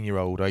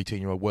 17-year-old,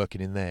 18-year-old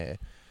working in there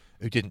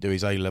who didn't do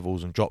his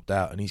A-levels and dropped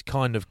out, and he's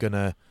kind of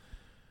gonna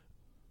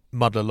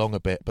muddle along a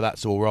bit, but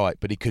that's all right.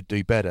 But he could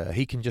do better.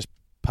 He can just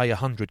pay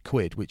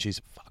 £100, which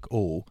is fuck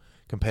all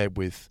compared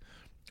with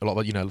a lot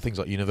of things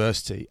like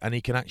university, and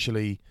he can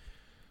actually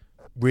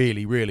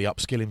really, really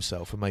upskill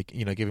himself and make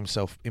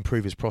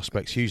improve his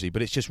prospects hugely.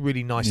 But it's just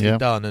really nicely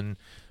done, and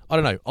I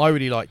don't know, I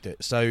really liked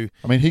it. So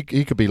I mean, he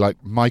could be like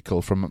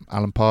Michael from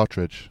Alan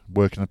Partridge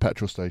working at a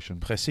petrol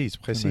station.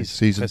 Précis.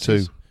 Season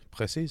 2.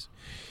 Précis.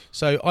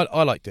 So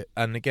I liked it,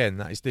 and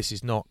again, this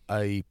is not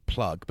a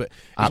plug, but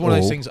it's one of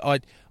those things.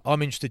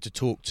 I'm interested to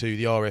talk to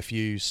the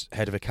RFU's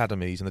head of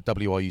academies and the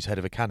WIU's head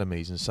of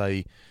academies and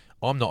say,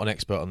 I'm not an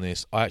expert on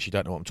this. I actually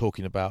don't know what I'm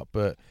talking about,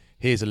 but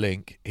here's a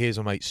link. Here's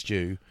my mate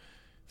Stu.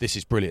 This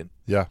is brilliant.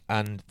 Yeah.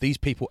 And these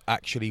people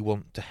actually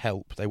want to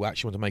help. They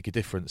actually want to make a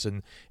difference,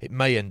 and it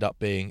may end up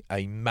being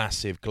a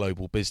massive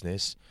global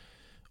business,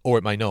 or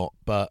it may not,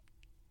 but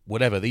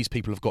whatever, these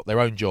people have got their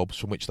own jobs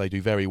from which they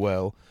do very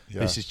well. Yeah.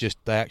 This is just,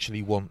 they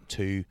actually want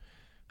to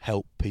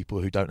help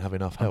people who don't have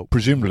enough help.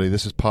 Presumably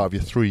this is part of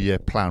your 3-year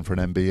plan for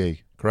an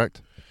MBE,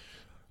 correct?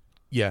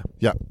 Yeah.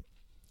 Yeah.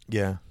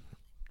 Yeah.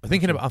 I'm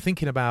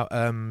thinking about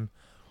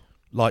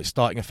like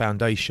starting a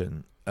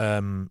foundation,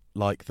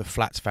 like the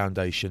Flats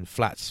Foundation,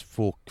 flats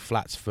for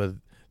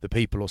the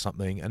people or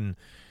something, and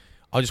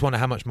I just wonder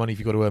how much money have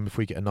you got to earn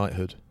before you get a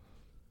knighthood?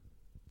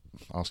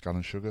 Ask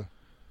Alan Sugar.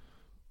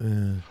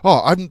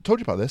 I haven't told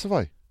you about this, have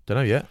I? Don't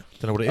know yet.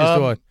 Don't know what it is,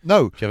 do I?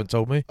 No. If you haven't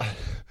told me.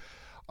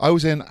 I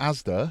was in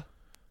Asda.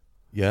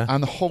 Yeah.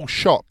 And the whole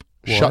shop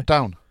shut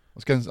down. I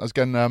was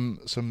getting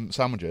some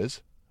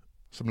sandwiches,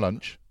 some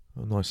lunch.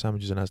 Oh, nice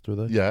sandwiches in Asda,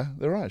 are they? Yeah,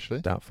 they're right,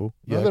 actually. Doubtful.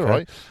 No, Yeah, they're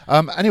right.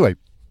 Anyway,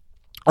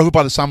 over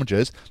by the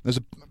sandwiches, there's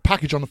a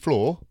package on the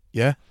floor.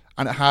 Yeah.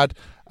 And it had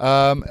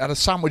a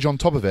sandwich on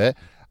top of it,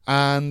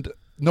 and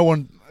no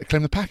one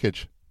claimed the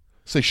package.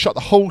 So they shut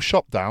the whole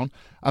shop down,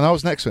 and I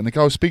was next to it, and the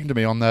guy was speaking to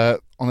me on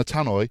the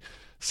tannoy,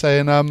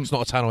 saying, it's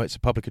not a tannoy, it's a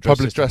public address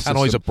system.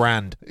 Tannoy's a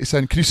brand. He's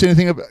saying, can you see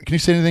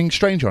anything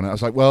strange on it? I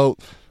was like, well,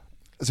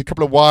 there's a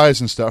couple of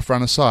wires and stuff around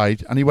the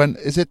side. And he went,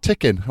 is it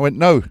ticking? I went,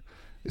 no,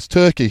 it's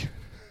turkey.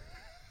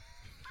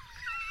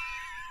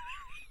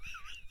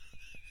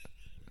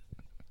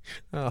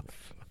 Oh,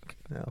 fuck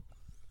hell.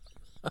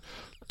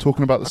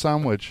 Talking about the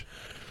sandwich.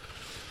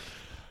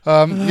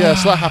 So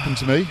that happened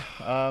to me.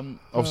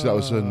 Obviously, that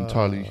was an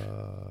entirely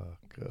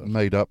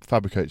made up,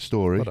 fabricated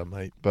story. What a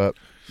mate. But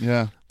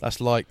yeah, that's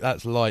like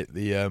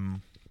the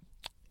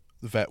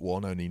vet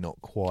one, only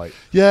not quite.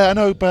 Yeah, I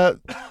know,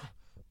 but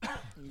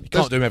you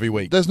can't do them every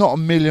week. There's not a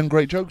million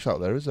great jokes out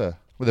there, is there?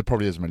 Well, there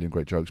probably is a million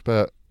great jokes,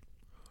 but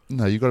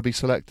no, you've got to be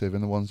selective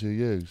in the ones you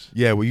use.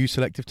 Yeah, were you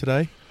selective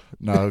today?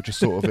 No, just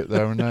sort of it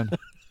there and then.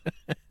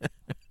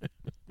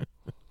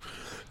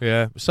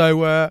 Yeah.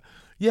 So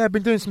I've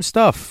been doing some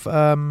stuff.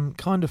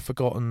 Kind of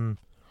forgotten.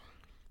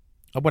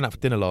 I went out for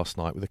dinner last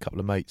night with a couple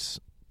of mates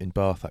in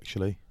Bath,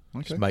 actually.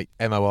 Okay. Just mate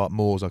MOR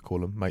Moors, I call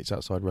them, mates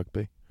outside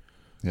rugby.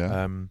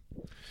 Yeah.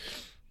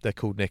 They're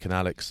called Nick and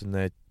Alex, and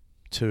they're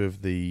two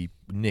of the.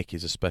 Nick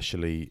is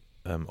especially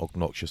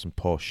obnoxious and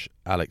posh.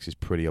 Alex is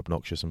pretty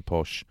obnoxious and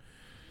posh.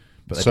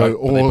 But so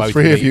all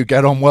three of you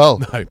get on well.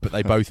 No, but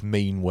they both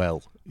mean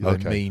well. They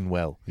mean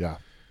well. Yeah.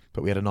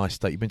 But we had a nice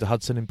day. You been to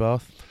Hudson in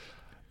Bath?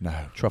 No.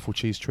 Truffle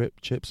cheese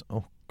chips.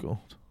 Oh God.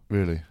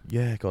 Really?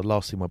 Yeah. God,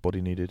 last thing my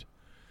body needed.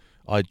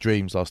 I had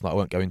dreams last night. I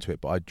won't go into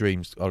it, but I had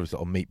dreams. I was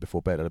on meat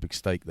before bed. I had a big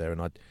steak there,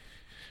 and I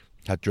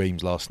had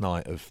dreams last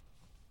night of,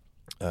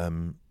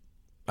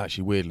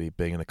 actually weirdly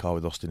being in a car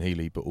with Austin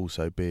Healey, but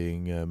also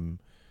being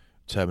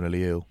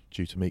terminally ill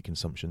due to meat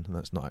consumption, and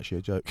that's not actually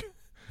a joke.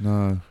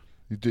 No.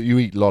 You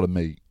eat a lot of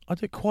meat. I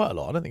do quite a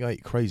lot. I don't think I eat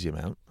a crazy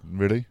amount.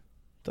 Really?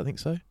 Don't think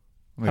so.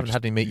 I haven't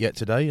had any meat yet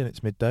today, and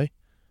it's midday.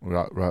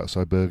 Right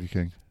outside Burger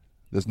King.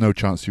 There's no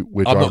chance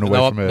we're driving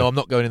away from here. No, I'm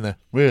not going in there.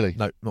 Really?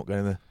 No, not going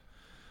in there.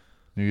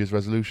 New Year's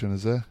resolution,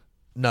 is there?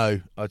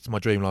 No, it's my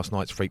dream last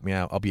night's freaked me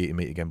out. I'll be eating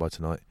meat again by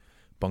tonight.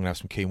 But I'm going to have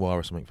some quinoa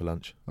or something for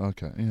lunch.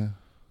 Okay, yeah.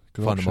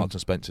 Good Find a option. Marks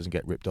and Spencer's and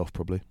get ripped off,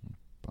 probably.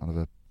 Out of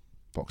a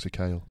box of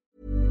kale.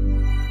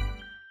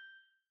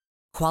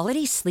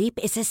 Quality sleep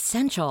is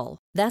essential.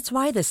 That's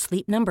why the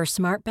Sleep Number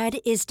Smart Bed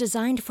is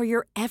designed for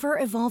your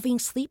ever-evolving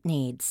sleep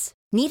needs.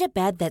 Need a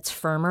bed that's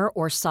firmer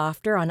or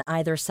softer on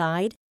either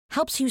side?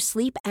 Helps you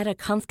sleep at a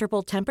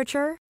comfortable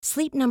temperature?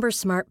 Sleep Number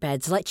Smart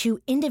Beds let you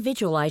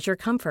individualize your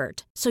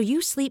comfort, so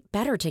you sleep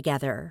better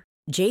together.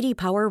 J.D.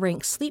 Power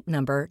ranks Sleep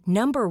Number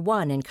number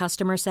 1 in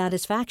customer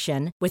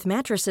satisfaction with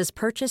mattresses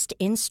purchased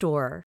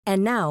in-store.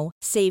 And now,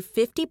 save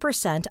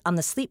 50% on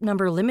the Sleep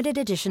Number Limited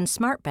Edition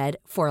Smart Bed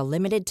for a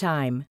limited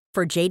time.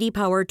 For J.D.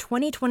 Power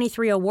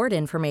 2023 award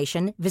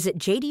information, visit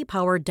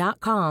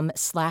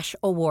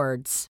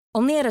jdpower.com/awards.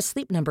 Only at a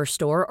Sleep Number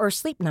store or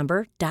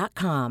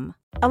sleepnumber.com.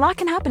 A lot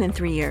can happen in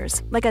 3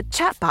 years, like a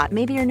chatbot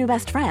may be your new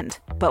best friend.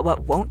 But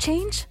what won't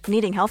change?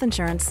 Needing health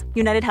insurance.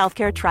 United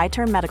Healthcare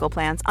Tri-Term Medical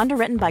Plans,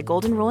 underwritten by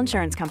Golden Rule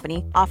Insurance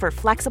Company, offer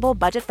flexible,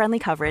 budget-friendly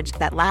coverage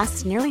that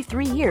lasts nearly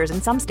 3 years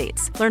in some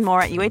states. Learn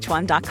more at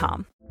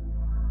uh1.com.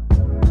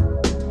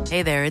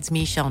 Hey there, it's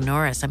Michelle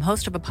Norris. I'm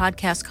host of a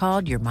podcast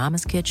called Your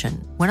Mama's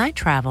Kitchen. When I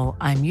travel,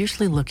 I'm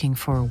usually looking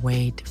for a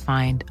way to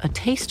find a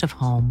taste of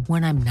home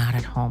when I'm not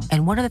at home.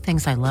 And one of the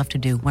things I love to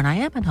do when I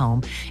am at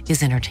home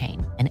is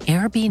entertain. And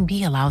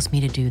Airbnb allows me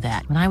to do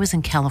that. When I was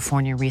in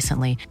California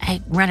recently,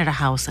 I rented a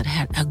house that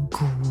had a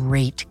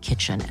great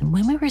kitchen. And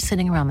when we were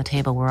sitting around the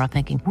table, we're all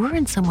thinking, we're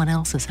in someone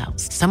else's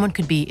house. Someone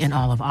could be in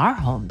all of our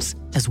homes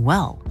as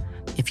well.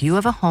 If you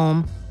have a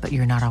home, but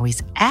you're not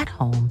always at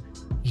home,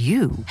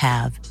 you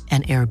have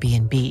an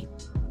Airbnb.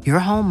 Your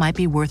home might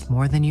be worth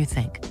more than you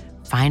think.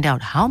 Find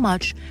out how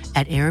much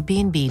at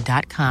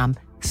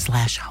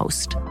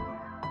airbnb.com/host.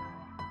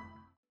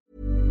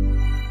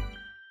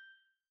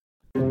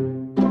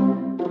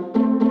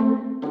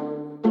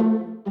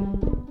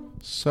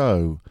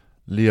 So,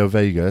 Leo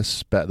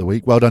Vegas, bet of the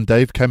week. Well done,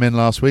 Dave. Came in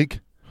last week.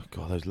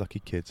 God, those lucky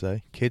kids, eh?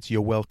 Kids,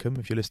 you're welcome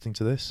if you're listening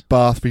to this.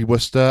 Bath v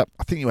Worcester.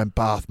 I think you went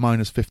Bath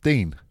minus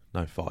 15.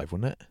 No, 5,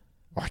 wasn't it?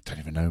 I don't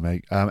even know,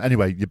 mate.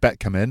 Anyway, your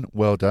bet come in.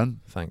 Well done.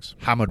 Thanks.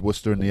 Hammered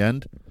Worcester in the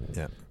end.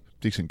 Yeah.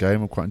 Decent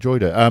game. I quite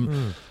enjoyed it.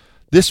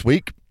 This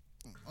week,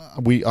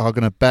 we are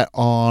going to bet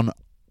on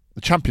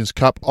the Champions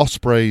Cup,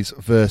 Ospreys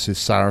versus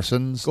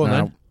Saracens. Go on,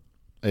 now,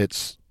 then.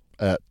 It's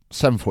at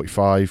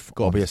 7:45.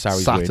 Got to be a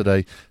Sarries Saturday.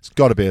 win. It's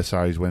got to be a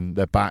Sarries win.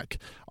 They're back.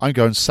 I'm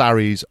going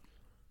Sarries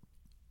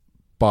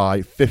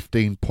by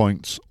 15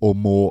 points or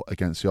more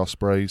against the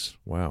Ospreys.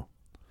 Wow.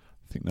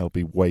 I think they'll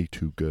be way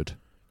too good.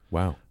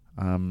 Wow.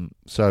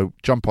 So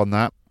jump on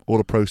that. All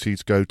the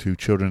proceeds go to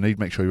Children in Need.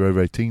 Make sure you're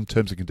over 18.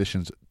 Terms and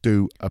conditions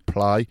do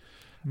apply.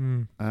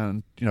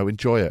 And,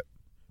 enjoy it.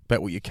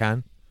 Bet what you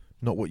can,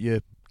 not what you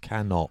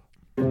cannot.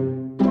 Let's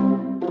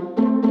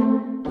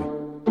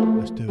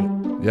do it.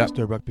 Yeah. Let's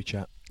do a rugby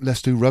chat.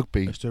 Let's do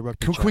rugby. Let's do a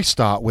rugby Can chat. we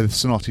start with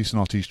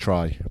Snotty's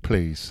try,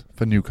 please,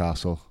 for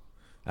Newcastle?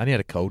 And he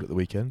had a cold at the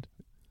weekend.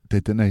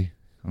 Didn't he?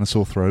 And a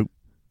sore throat.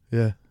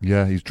 Yeah.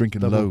 Yeah, he's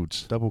drinking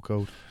loads. Double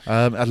cold.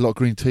 Had a lot of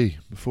green tea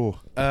before.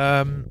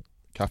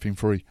 Caffeine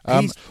free.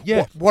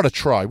 What a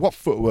try. What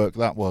footwork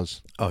that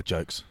was. Oh,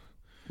 jokes.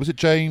 Was it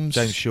James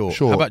Short.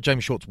 How about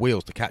James Short's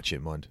wheels to catch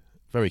him, mind?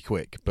 Very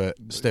quick, but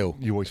still.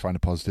 You always find the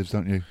positives,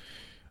 don't you?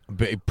 A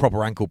bit of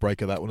proper ankle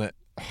breaker, that, wasn't it?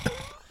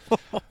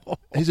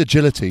 His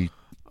agility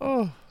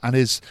and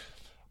his...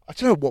 I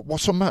don't know,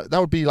 what's on that? That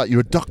would be like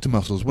your adductor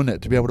muscles, wouldn't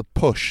it? To be able to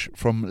push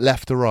from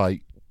left to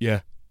right. Yeah.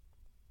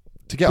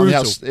 To get on the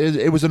outside.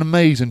 It was an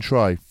amazing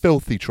try.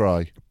 Filthy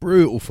try.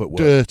 Brutal footwork.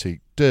 Dirty.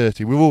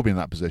 We've all been in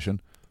that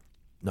position.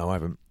 No, I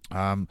haven't.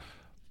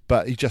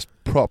 But he just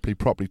properly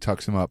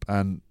tucks him up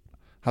and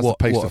has the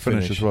pace to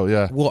finish as well.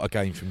 Yeah. What a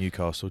game from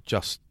Newcastle.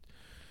 Just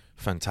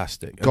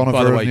fantastic.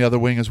 Gonover on the other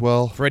wing as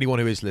well. For anyone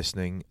who is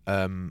listening,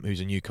 who's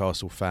a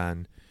Newcastle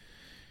fan,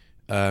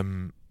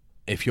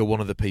 if you're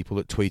one of the people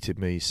that tweeted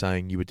me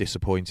saying you were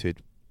disappointed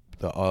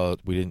that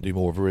we didn't do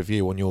more of a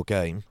review on your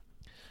game,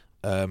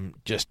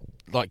 just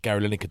like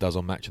Gary Lineker does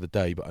on Match of the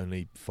Day, but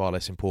only far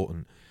less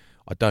important,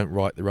 I don't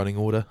write the running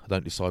order. I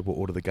don't decide what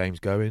order the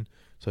games go in.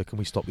 So can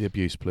we stop the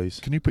abuse,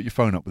 please? Can you put your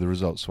phone up with the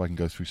results so I can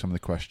go through some of the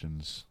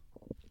questions?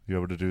 Are you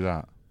able to do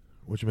that?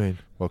 What do you mean?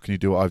 Well, can you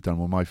do what I've done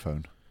with my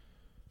phone?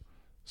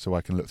 So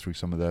I can look through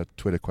some of their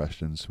Twitter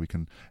questions. We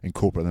can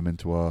incorporate them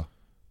into our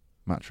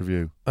match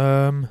review.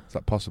 Is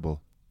that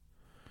possible?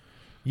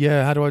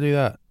 Yeah, how do I do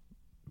that?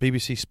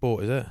 BBC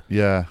Sport, is it?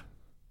 Yeah.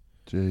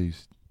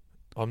 Jeez.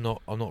 I'm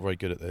not very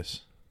good at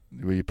this.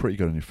 Well, you're pretty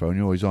good on your phone.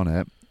 You're always on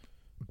it.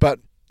 But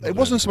it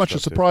wasn't so much a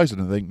surprise, I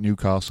don't think,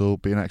 Newcastle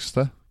being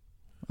Exeter.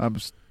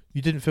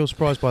 You didn't feel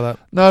surprised by that?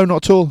 No,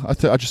 not at all. I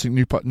just think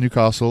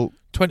Newcastle...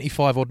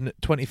 25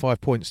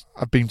 points.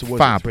 I've been towards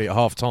fab. 3 at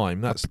half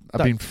time.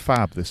 I've been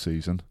fab this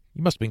season.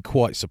 You must have been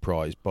quite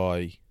surprised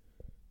by...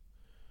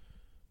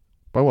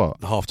 By what?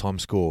 The half-time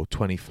score.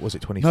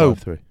 25-3? No.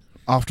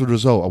 After the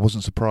result, I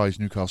wasn't surprised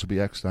Newcastle beat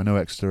Exeter. I know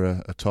Exeter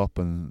are top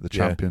and the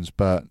champions,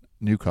 but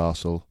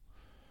Newcastle,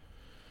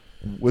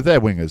 with their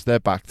wingers, their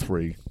back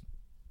three,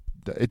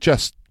 it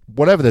just,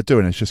 whatever they're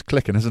doing, it's just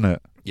clicking, isn't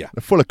it? Yeah.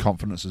 They're full of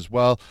confidence as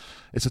well.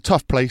 It's a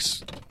tough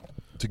place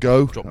to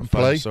go and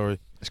play. Sorry.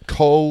 It's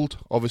cold,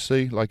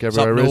 obviously, like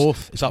everywhere it's up is.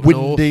 North. It's up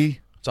windy. North.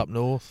 It's up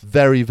north.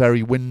 Very,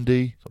 very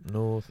windy. It's up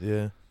north,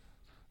 yeah.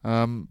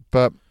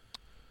 But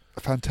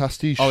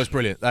fantastic. Oh, it's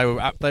brilliant.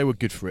 They were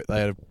good for it. They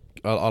had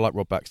I like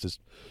Rob Baxter's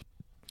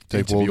Dave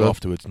interview Walder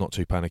afterwards. Not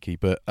too panicky,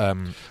 but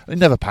he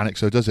never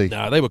panics, though, does he?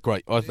 No, they were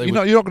great. You're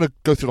not going to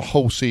go through the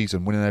whole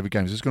season winning every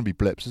game. There's going to be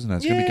blips, isn't there?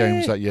 There's going to be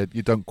games that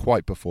you don't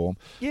quite perform.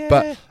 Yeah.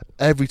 But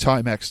every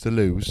time Exeter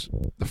lose,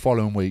 the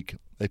following week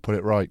they put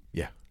it right.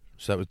 Yeah.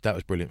 So that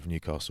was brilliant for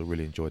Newcastle.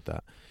 Really enjoyed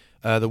that.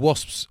 The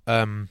Wasps,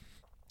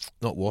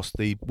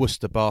 the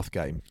Worcester Bath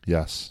game.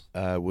 Yes.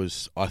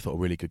 Was, I thought, a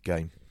really good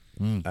game.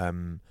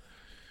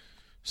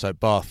 So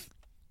Bath,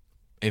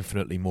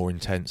 infinitely more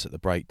intense at the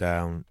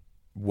breakdown.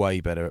 way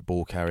better at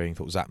ball carrying.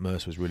 Thought Zach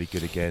Mercer was really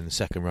good again. The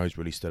second row's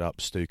really stood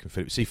up. Stuke and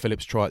Phillips. See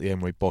Phillips try at the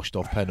end where he boshed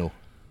off Pennell.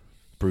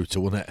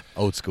 Brutal, wasn't it?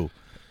 Old school.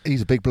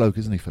 He's a big bloke,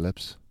 isn't he,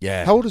 Phillips?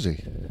 Yeah. How old is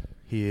he?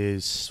 He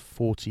is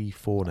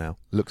 44 now.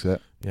 Looks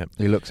it. Yeah.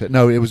 He looks it.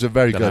 No, it was a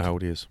very Don't good. know how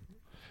old he is.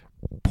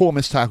 Poor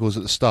missed tackles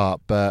at the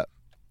start, but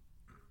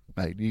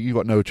mate, you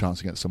got no chance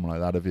against someone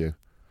like that, have you?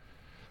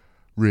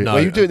 Really? No.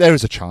 Well, you do. There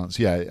is a chance.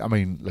 Yeah. I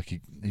mean, look,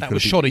 he That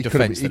was shoddy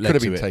defence He that could led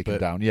have to been it, taken but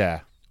down.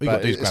 Yeah. all you got But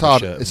to do is it's grab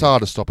hard. his shirt It's and-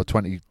 hard to stop a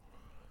 20+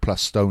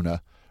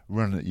 stoner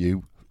running at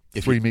you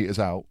If 3 you- metres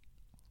out.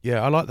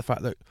 Yeah, I like the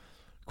fact that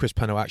Chris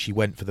Pennell actually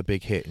went for the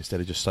big hit instead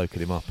of just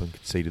soaking him up and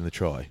conceding the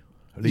try.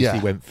 At least Yeah. he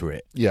went for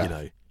it. Yeah. You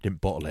know, didn't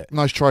bottle it.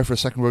 Nice try for a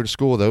second row to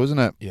score, though, isn't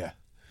it? Yeah.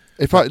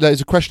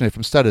 There's a question here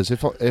from Stedders.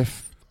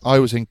 If I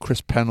was in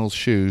Chris Pennell's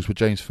shoes with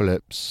James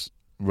Phillips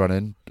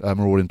running,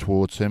 marauding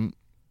towards him,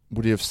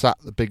 would he have sat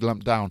the big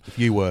lump down? If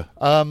you were.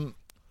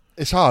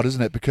 It's hard,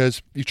 isn't it?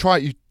 Because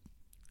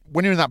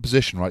when you're in that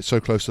position, right, so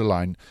close to the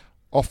line,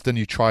 often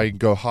you try and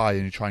go high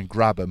and you try and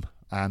grab them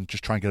and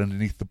just try and get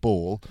underneath the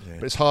ball. Yeah.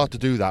 But it's hard to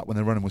do that when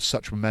they're running with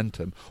such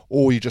momentum,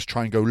 or you just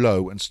try and go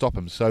low and stop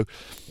them. So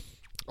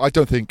I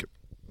don't think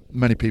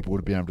many people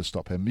would be able to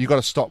stop him. You've got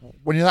to stop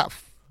when you're that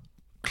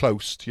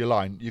close to your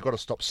line. You've got to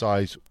stop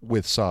size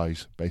with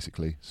size,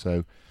 basically.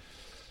 So,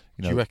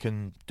 Do you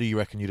reckon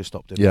you'd have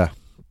stopped him? Yeah.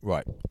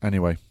 Right.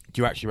 Anyway,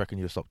 Do you actually reckon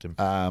you'd have stopped him?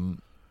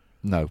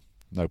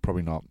 no,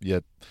 probably not.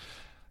 Yeah,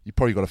 you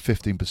probably got a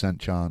 15%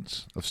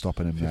 chance of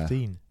stopping him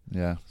 15.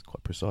 there. Yeah, That's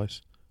quite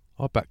precise.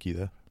 I'd back you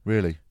there.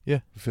 really. Yeah.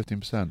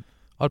 15%.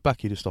 I'd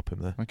back you to stop him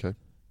there. Okay.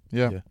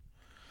 Yeah.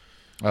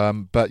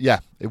 But yeah,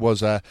 it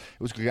was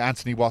good.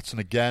 Anthony Watson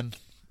again.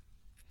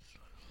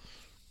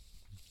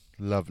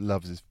 Love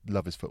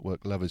his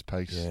footwork, love his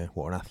pace. Yeah,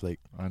 what an athlete.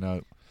 I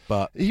know.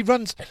 But He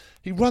runs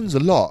a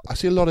lot. You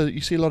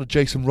see a lot of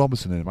Jason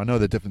Robinson in him. I know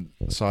they're different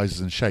sizes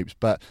and shapes,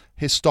 but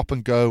his stop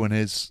and go and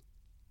his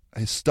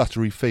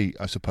stuttery feet,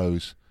 I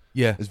suppose,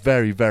 yeah, is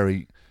very,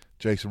 very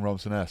Jason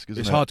Robinson-esque, isn't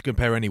it's it? hard to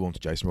compare anyone to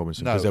Jason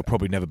Robinson No. because there'll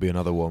probably never be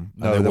another one.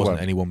 No, and there there wasn't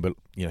won't. anyone, but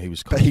he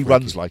was. But kind he of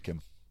runs freaky. like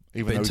him,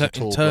 even But though in, he's a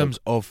tall in terms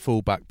bloke. of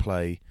full-back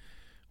play,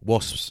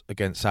 Wasps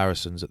against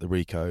Saracens at the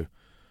Rico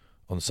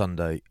on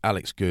Sunday,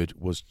 Alex Good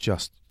was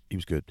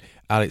good.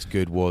 Alex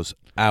Good was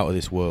out of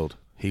this world.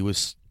 He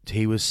was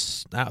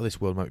out of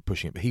this world, might be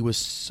pushing it, but he was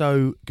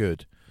so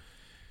good.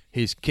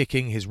 His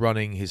kicking, his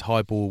running, his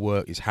high ball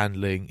work, his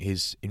handling,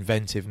 his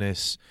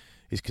inventiveness,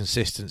 his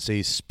consistency,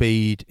 his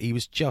speed, he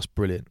was just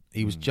brilliant.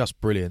 He was just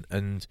brilliant.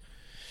 And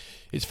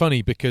it's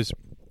funny because,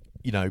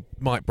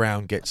 Mike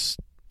Brown gets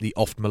the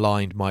oft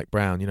maligned Mike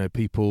Brown.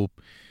 People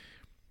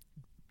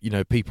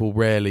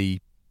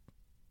rarely,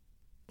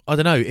 I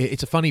don't know,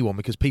 it's a funny one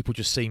because people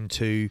just seem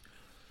to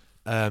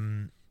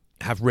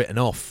have written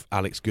off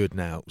Alex Good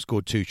now.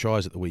 Scored 2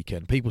 tries at the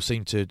weekend. People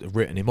seem to have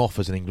written him off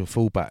as an England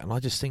fullback, and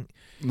I just think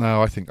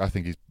No, I think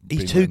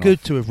he's too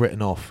good to have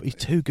written off. He's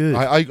too good.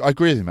 I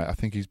agree with you, mate. I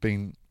think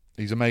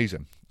he's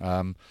amazing.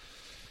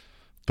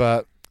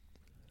 But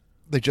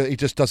he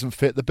just doesn't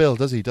fit the bill,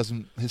 does he?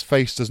 His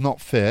face does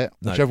not fit,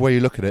 No. whichever way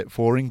you look at it,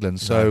 for England.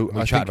 So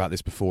we've chatted about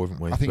this before,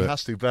 haven't we? I think he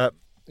has to, but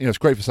it's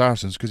great for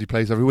Saracens because he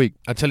plays every week.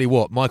 I tell you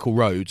what, Michael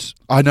Rhodes,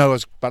 I know, I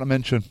was about to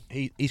mention.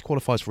 he's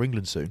qualifies for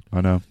England soon.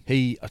 I know.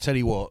 I tell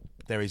you what,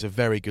 there is a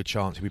very good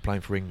chance he'll be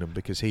playing for England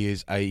because he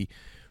is a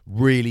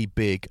really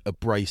big,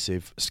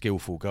 abrasive,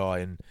 skillful guy,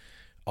 and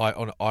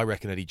I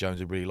reckon Eddie Jones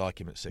would really like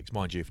him at 6.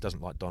 Mind you, if he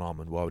doesn't like Don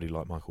Armand, why would he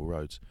like Michael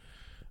Rhodes?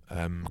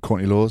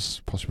 Courtney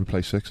Laws possibly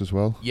play 6 as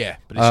well. Yeah,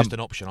 but it's just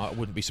an option. I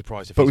wouldn't be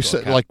surprised if. But we he's got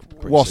a said, cap like,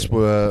 pretty Wasps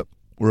soon.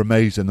 were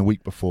amazing the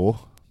week before.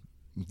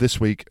 This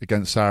week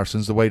against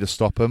Saracens, the way to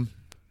stop them,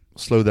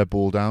 slow their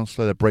ball down,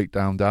 slow their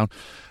breakdown down.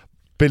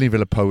 Billy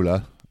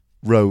Villapola,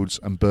 Rhodes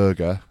and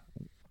Berger,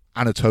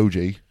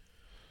 Anatoji.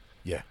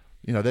 Yeah.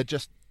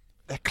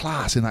 They're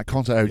class in that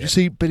contact area. Did you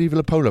see Billy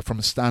Villapola from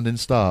a standing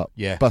start?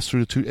 Yeah. Bust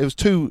through the 2. It was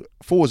 2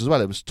 forwards as well.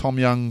 It was Tom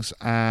Youngs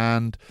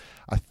and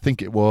I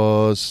think it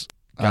was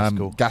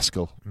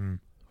Gaskell. I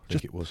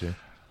think it was, yeah.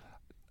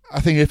 I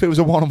think if it was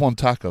a one-on-one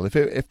tackle, if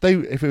it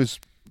was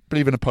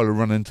Billy Villapola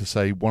running to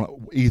say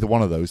either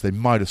one of those, they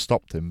might have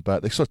stopped him.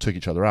 But they sort of took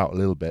each other out a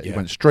little bit. Yeah. He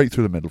went straight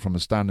through the middle from a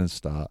standing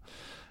start.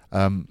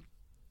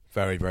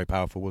 Very, very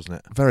powerful, wasn't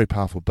it? Very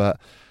powerful. But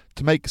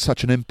to make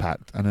such an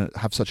impact and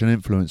have such an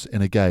influence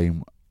in a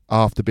game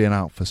after being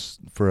out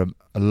for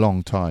a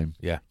long time.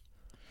 Yeah.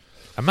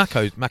 And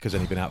Mako's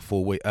only been out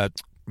 4 weeks.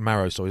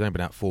 He's only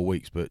been out 4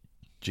 weeks, but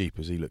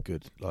jeepers, he looked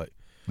good. Like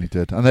He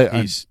did. And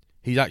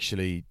he's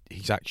actually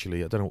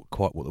I don't know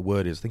quite what the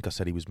word is. I think I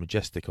said he was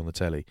majestic on the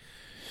telly.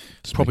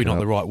 It's probably not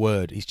the right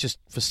word. He's just,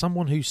 for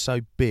someone who's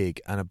so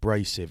big and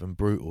abrasive and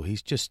brutal, he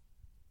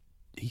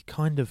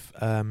kind of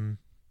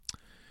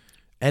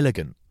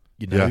elegant.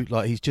 Yeah.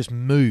 Like he's just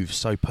moves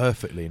so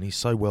perfectly, and he's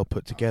so well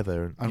put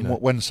together. And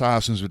when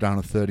Saracens were down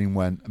to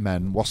 13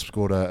 men, Wasps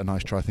scored a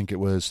nice try. I think it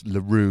was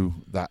LaRue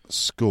that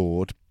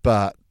scored,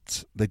 but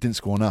they didn't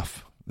score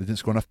enough. They didn't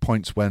score enough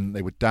points when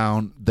they were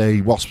down.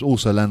 Wasps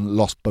also then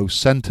lost both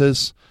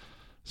centres,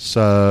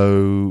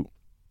 so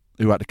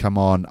who had to come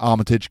on.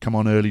 Armitage come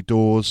on early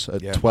doors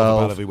at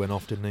 12. Who went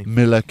off, didn't he?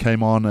 Miller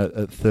came on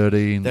at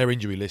 13. Their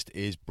injury list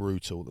is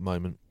brutal at the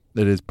moment.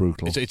 It is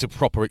brutal. It's a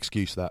proper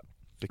excuse, that,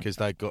 because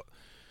they got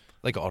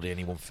hardly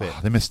anyone fit.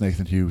 They miss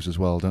Nathan Hughes as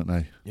well, don't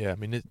they? Yeah, I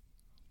mean,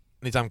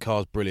 Nizam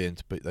Khan's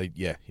brilliant, but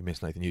he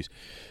missed Nathan Hughes.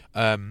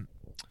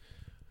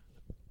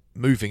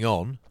 Moving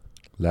on,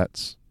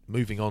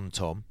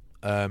 Tom.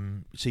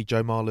 See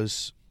Joe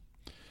Marler's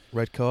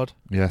red card?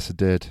 Yes, I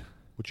did.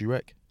 What do you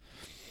reckon?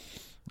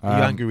 Are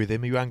you angry with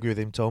him? Are you angry with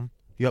him, Tom?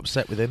 Are you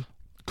upset with him?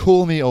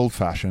 Call me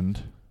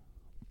old-fashioned,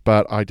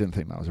 but I didn't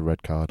think that was a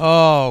red card.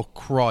 Oh,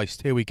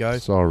 Christ. Here we go.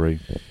 Sorry.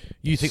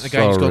 You think the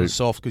game's gone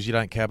soft because you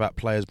don't care about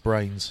players'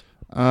 brains?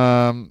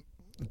 So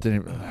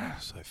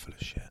full of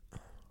shit.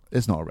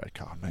 It's not a red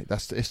card, mate.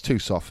 It's too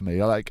soft for me.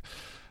 I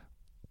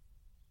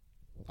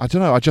don't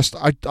know.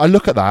 I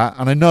look at that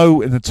and I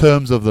know in the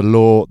terms of the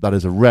law that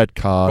is a red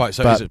card. Right,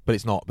 so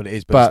it's not. But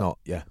it's not.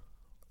 Yeah.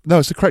 No,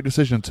 it's the correct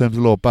decision in terms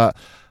of law. But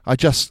I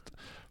just,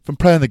 from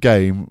playing the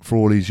game for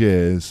all these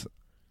years,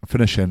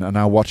 finishing and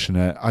now watching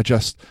it,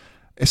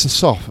 it's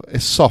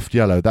soft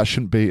yellow. That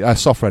shouldn't be a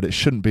soft red. It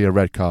shouldn't be a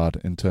red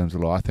card in terms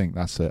of law. I think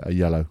that's a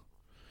yellow.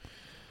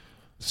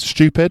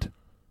 Stupid,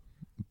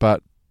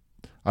 but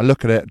I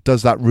look at it.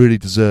 Does that really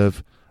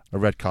deserve a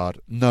red card?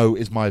 No,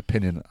 is my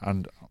opinion,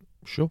 and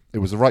sure, it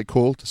was the right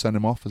call to send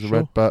him off as a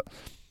red. But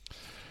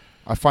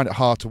I find it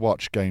hard to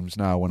watch games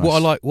now. What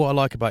I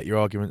like about your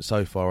argument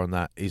so far on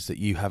that is that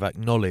you have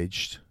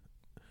acknowledged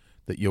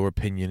that your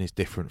opinion is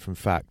different from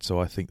fact. So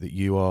I think that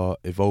you are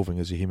evolving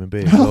as a human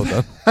being. Well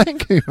done.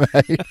 Thank you,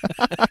 mate.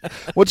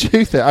 What do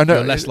you think? I know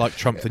you're less like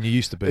Trump than you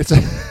used to be.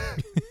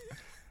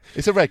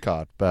 It's a red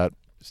card, but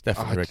it's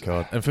definitely a red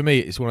card. And for me,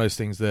 it's one of those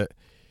things that.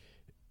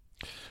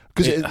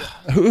 Because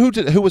who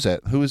was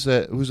it? Who was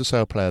the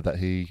Sale player that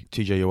he?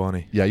 TJ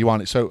Ioane. Yeah,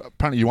 Ioane. So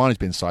apparently Ioane's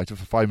been cited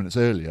for 5 minutes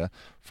earlier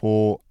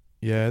for.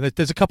 Yeah,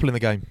 there's a couple in the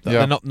game.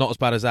 They're not as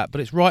bad as that,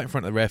 but it's right in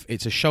front of the ref.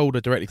 It's a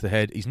shoulder directly to the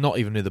head. He's not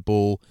even near the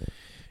ball.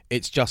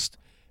 It's just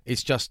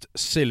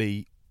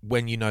silly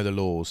when you know the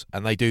laws,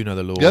 and they do know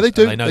the laws. Yeah, they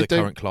do. And they know the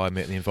current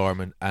climate and the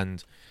environment,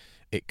 and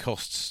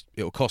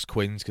it'll cost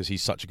Quins because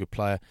he's such a good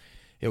player.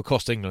 It'll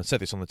cost England. I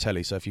said this on the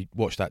telly, so if you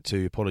watch that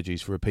too,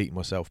 apologies for repeating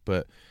myself,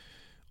 but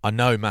I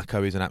know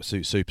Mako is an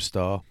absolute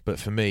superstar, but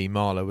for me,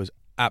 Marler was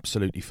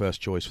absolutely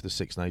first choice for the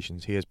Six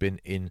Nations. He has been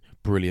in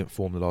brilliant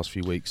form the last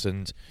few weeks,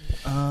 and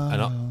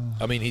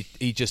I mean,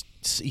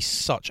 he's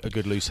such a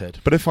good loose head.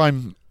 But if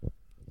I'm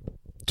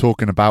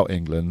talking about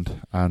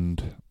England,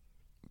 and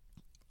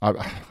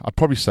I'd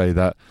probably say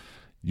that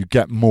you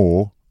get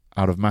more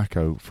out of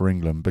Mako for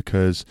England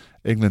because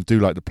England do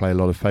like to play a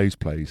lot of phase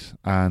plays,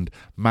 and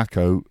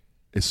Mako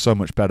is so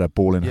much better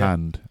ball in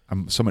hand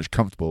and so much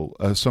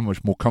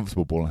more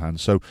comfortable ball in hand.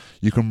 So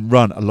you can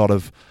run a lot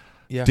of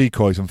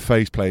decoys and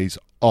phase plays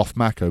off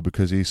Mako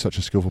because he's such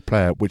a skillful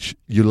player, which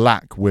you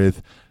lack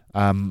with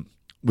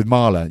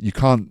Marler. You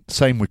can't.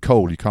 Same with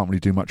Cole. You can't really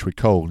do much with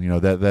Cole. You know,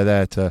 they're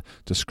there to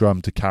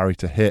scrum, to carry,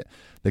 to hit.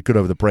 They're good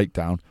over the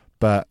breakdown,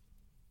 but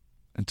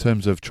in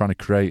terms of trying to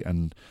create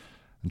and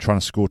trying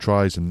to score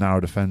tries and narrow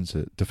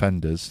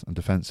defenders and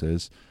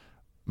defences,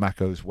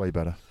 Mako's way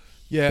better.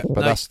 Yeah,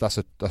 but that's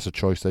a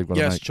choice they've got to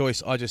make. Yeah, it's a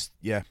choice. I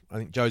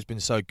think Joe's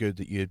been so good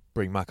that you'd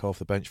bring Mako off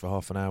the bench for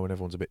half an hour when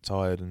everyone's a bit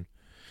tired and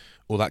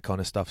all that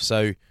kind of stuff.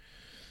 So,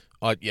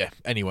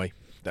 anyway,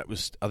 I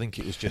think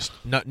it was just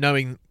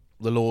knowing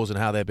the laws and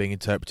how they're being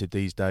interpreted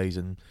these days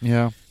and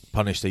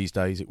punished these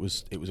days. It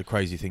was a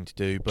crazy thing to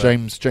do. But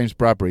James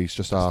Bradbury's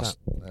just asked,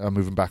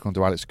 moving back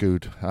onto Alex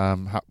Good,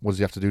 what does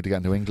he have to do to get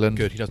into England?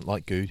 Good. He doesn't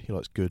like Good. He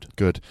likes Good.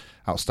 Good.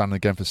 Outstanding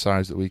again for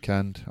Sarries at the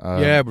weekend. We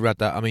read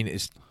that. I mean,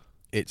 it's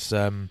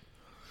a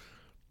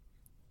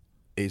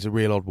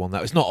real odd one.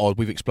 That it's not odd.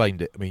 We've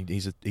explained it. I mean,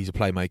 he's a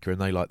playmaker,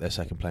 and they like their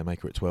second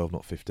playmaker at 12,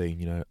 not 15.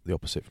 You know, the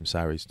opposite from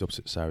Sarries, the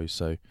opposite of Sarries.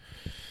 So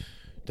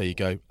there you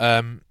go.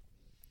 Hang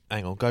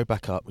on, go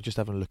back up. We're just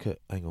having a look at.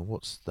 Hang on,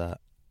 what's that?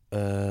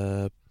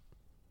 Read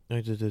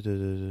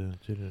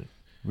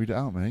it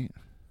out, mate.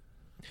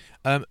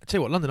 Tell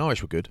you what, London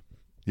Irish were good.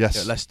 Yes.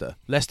 At Leicester.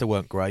 Leicester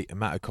weren't great, and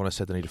Matt O'Connor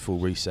said they need a full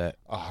reset.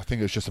 I think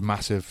it was just a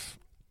massive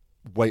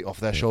weight off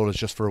their shoulders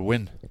just for a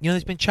win. You know,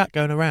 there's been chat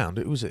going around.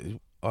 I'm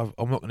not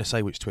going to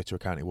say which Twitter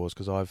account it was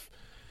because I've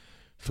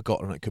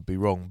forgotten. It could be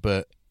wrong,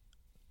 but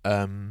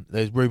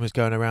there's rumours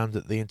going around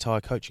that the entire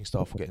coaching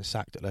staff were getting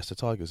sacked at Leicester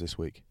Tigers this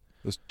week.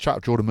 There's chat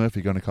of Jordan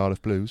Murphy going to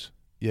Cardiff Blues.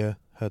 Yeah,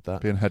 heard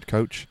that. Being head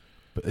coach.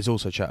 But there's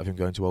also chat of him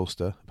going to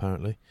Ulster,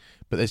 apparently.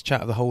 But there's chat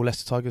of the whole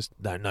Leicester Tigers.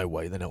 No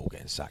way. They're not all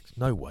getting sacked.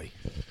 No way.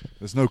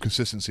 There's no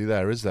consistency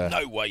there, is there?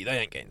 No way. They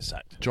ain't getting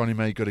sacked. Johnny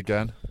May good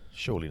again?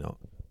 Surely not.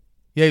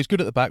 Yeah, he was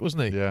good at the back,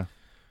 wasn't he? Yeah.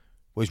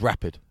 Well, he's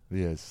rapid.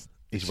 He is.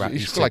 He's rapid.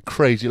 He's got like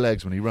crazy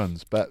legs when he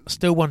runs. But I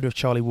still wonder if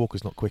Charlie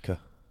Walker's not quicker.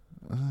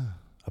 I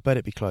bet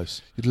it'd be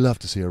close. You'd love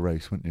to see a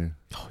race, wouldn't you?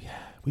 Oh, yeah.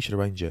 We should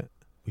arrange it.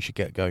 We should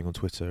get going on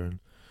Twitter and...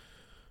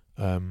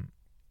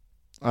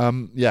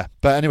 yeah,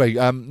 but anyway,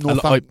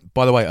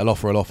 by the way,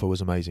 Alofa was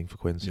amazing for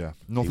Quins. Yeah,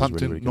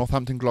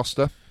 Northampton,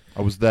 Gloucester.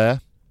 I was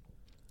there.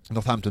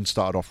 Northampton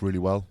started off really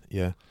well.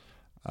 Yeah,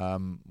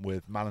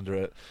 with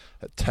Malander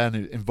at 10,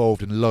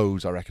 involved in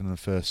loads, I reckon, in the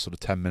first sort of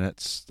 10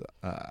 minutes.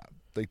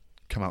 They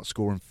come out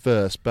scoring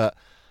first, but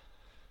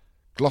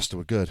Gloucester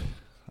were good.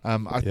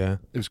 It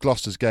was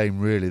Gloucester's game,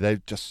 really.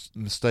 They just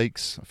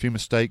a few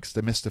mistakes.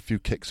 They missed a few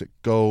kicks at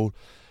goal.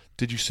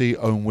 Did you see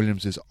Owen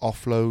Williams'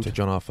 offload? To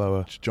John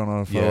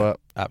Arfoa. Yeah,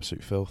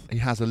 absolute filth. He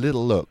has a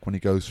little look when he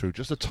goes through,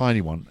 just a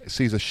tiny one. He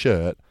sees a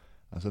shirt,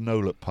 has a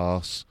no-look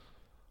pass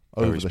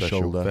over the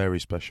shoulder. Very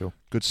special.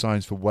 Good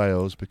signs for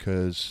Wales,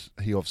 because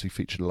he obviously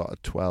featured a lot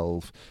of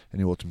 12 in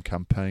the autumn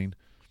campaign.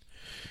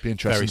 Be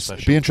interesting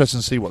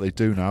to see what they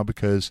do now,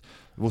 because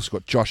we've also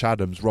got Josh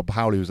Adams. Rob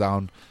Howley was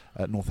down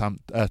at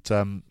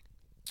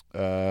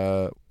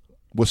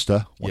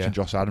Worcester watching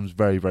Josh Adams.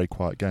 Very, very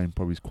quiet game.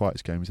 Probably his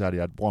quietest game he's had. He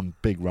had one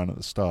big run at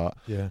the start.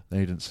 Yeah.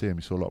 Then you didn't see him.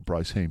 You saw a lot of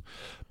Bryce Heem.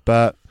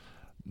 But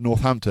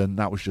Northampton,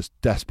 that was just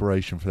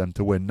desperation for them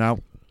to win. Now,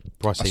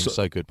 Bryce Heem's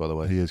so good, by the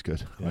way. He is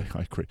good. Yeah.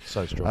 I agree.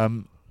 So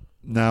strong.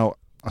 Now,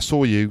 I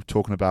saw you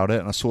talking about it,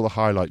 and I saw the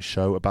highlights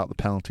show about the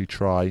penalty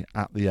try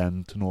at the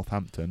end to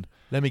Northampton.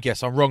 Let me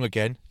guess, I'm wrong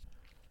again.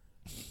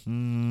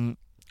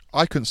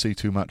 I couldn't see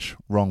too much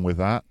wrong with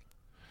that.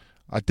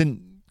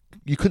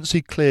 You couldn't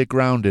see clear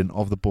grounding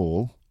of the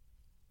ball.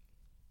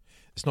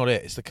 It's not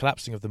it. It's the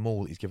collapsing of the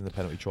maul that he's given the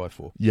penalty try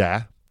for.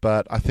 Yeah,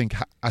 but I think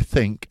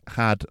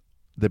had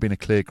there been a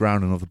clear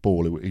grounding of the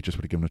ball, he just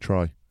would have given a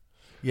try.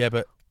 Yeah,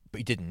 but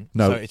he didn't.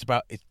 No. So it's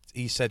about.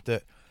 He said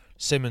that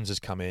Simmons has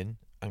come in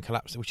and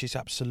collapsed, which is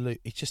absolute.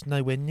 It's just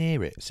nowhere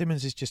near it.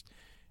 Simmons is just.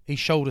 He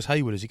shoulders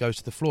Hayward as he goes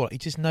to the floor. He's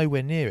just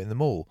nowhere near it in the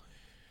maul.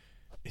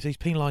 He's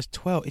penalised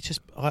 12. It's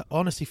just.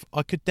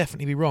 I could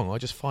definitely be wrong.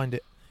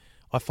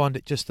 I find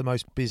it just the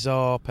most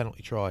bizarre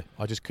penalty try.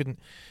 I just couldn't.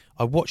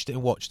 I watched it,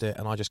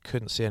 and I just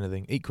couldn't see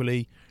anything.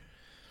 Equally,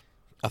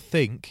 I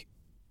think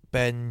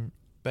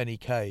Benny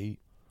Kay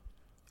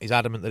is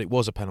adamant that it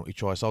was a penalty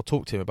try, so I'll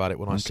talk to him about it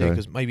when I see it,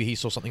 because maybe he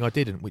saw something I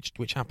didn't,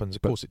 which happens.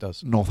 Of course it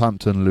does.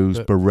 Northampton lose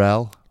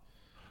Burrell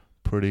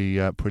pretty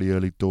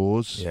early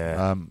doors.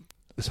 Yeah.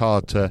 It's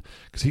hard to,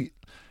 because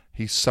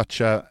he's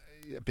such a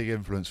big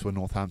influence for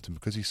Northampton,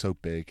 because he's so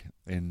big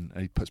and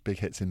he puts big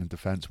hits in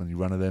defence when you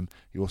run at him.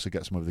 He also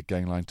gets them over the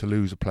gain line. To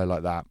lose a player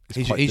like that,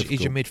 he's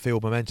your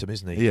midfield momentum,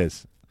 isn't he? He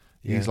is.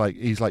 Yeah.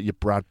 He's like your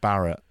Brad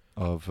Barrett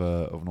of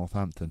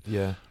Northampton.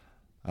 Yeah.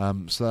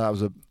 So that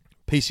was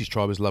Peacey's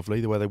try was lovely.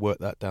 The way they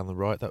worked that down the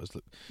right,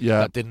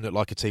 that didn't look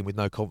like a team with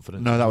no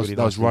confidence. No, that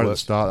was right at the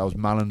start. That was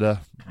Malander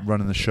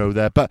running the show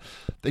there. But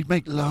they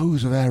make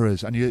loads of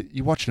errors, and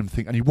you watch them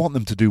think, and you want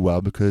them to do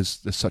well, because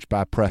there's such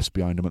bad press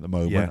behind them at the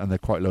moment, and they're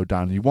quite low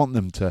down. And you want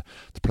them to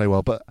play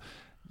well, but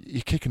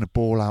you're kicking a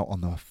ball out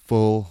on the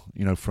full,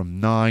 from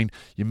 9.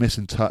 You're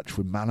missing touch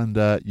with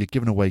Malander. You're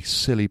giving away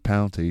silly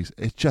penalties.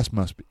 It just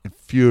must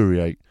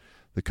infuriate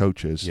the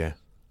coaches. Yeah,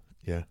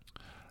 yeah.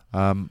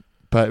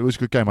 But it was a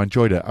good game. I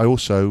enjoyed it. I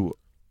was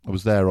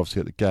there, obviously,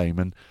 at the game,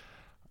 and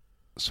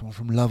someone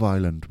from Love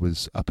Island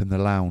was up in the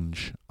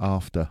lounge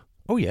after.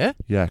 Oh, yeah?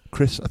 Yeah,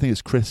 I think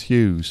it's Chris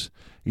Hughes.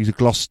 He's a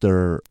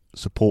Gloucester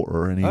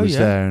supporter, and he was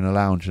there in the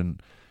lounge,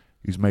 and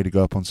he was made to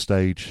go up on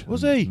stage.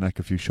 Was he? Neck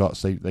a few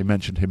shots. They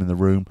mentioned him in the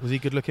room. Was he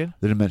good looking?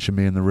 They didn't mention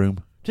me in the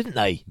room. Didn't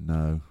they?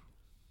 No.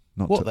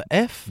 The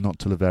F? Not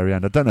till the very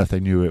end. I don't know if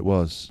they knew who it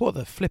was. What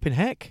the flipping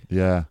heck?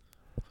 Yeah.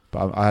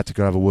 But I had to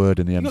go have a word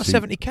in the MC. You got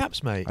 70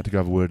 caps, mate. I had to go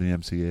have a word in the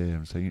MC here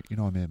and say,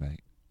 I'm here,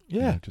 mate.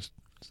 Yeah. Just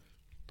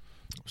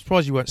I'm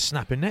surprised you weren't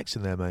snapping necks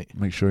in there, mate.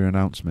 Make sure you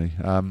announce me.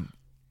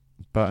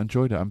 But I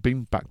enjoyed it. I've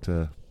been back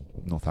to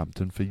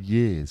Northampton for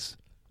years.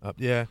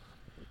 Yeah.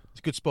 It's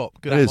a good spot.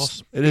 Good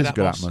atmos. It is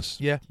good atmos.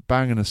 Yeah.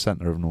 Bang in the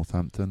centre of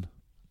Northampton.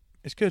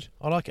 It's good.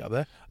 I like it up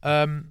there.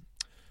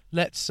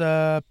 Let's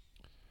tell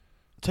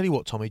you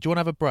what, Tommy. Do you want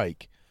to have a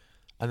break?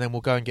 And then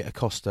we'll go and get a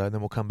Costa, and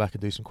then we'll come back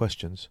and do some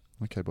questions.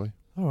 Okay, boy.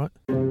 All right.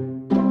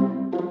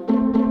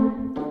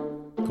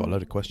 Got a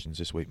load of questions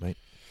this week, mate.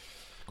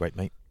 Great,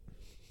 mate.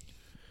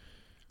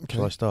 Okay.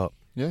 Shall I start?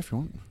 Yeah, if you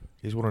want.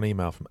 Here's one, an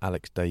email from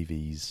Alex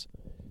Davies.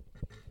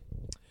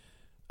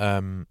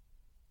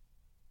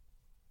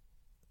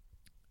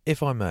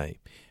 If I may,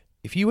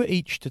 if you were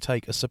each to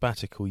take a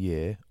sabbatical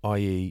year,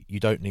 i.e. you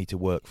don't need to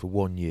work for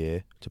 1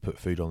 year to put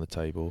food on the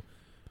table,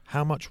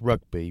 how much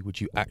rugby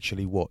would you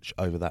actually watch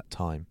over that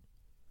time?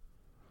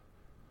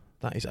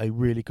 That is a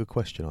really good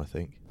question, I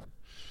think.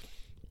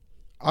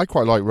 I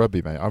quite like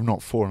rugby, mate. I've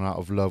not fallen out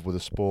of love with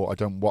the sport. I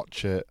don't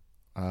watch it.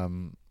 I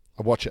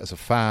watch it as a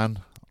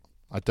fan.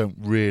 I don't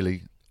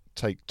really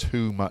take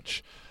too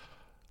much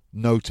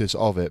notice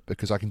of it,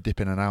 because I can dip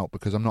in and out,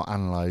 because I'm not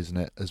analysing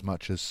it as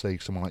much as, say,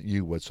 someone like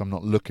you would. So I'm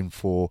not looking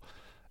for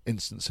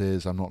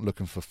instances. I'm not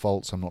looking for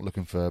faults. I'm not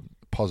looking for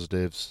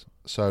positives.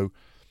 So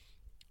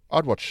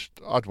I'd watch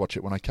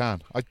it when I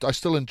can. I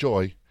still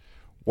enjoy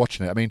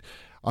watching it. I mean,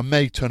 I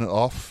may turn it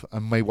off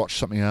and may watch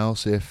something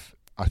else if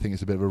I think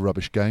it's a bit of a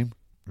rubbish game.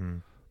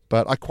 Mm.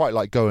 But I quite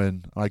like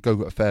going. I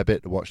go a fair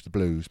bit to watch the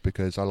Blues,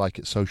 because I like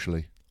it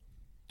socially.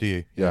 Do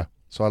you? Yeah.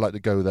 So I like to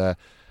go there.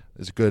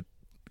 There's a good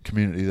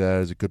community there.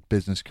 There's a good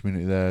business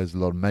community there. There's a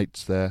lot of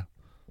mates there.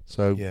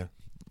 So yeah,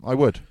 I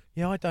would.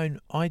 Yeah, I don't.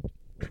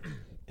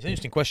 It's an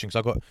interesting question because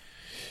I got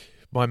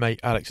my mate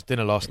Alex at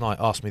dinner last night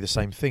asked me the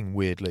same thing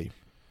weirdly,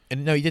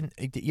 and no, he didn't.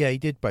 He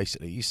did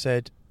basically. He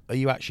said, "Are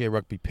you actually a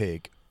rugby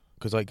pig?"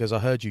 Because I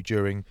heard you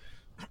during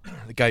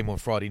the game on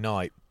Friday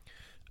night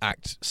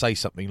say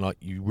something like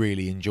you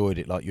really enjoyed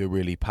it, like you were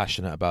really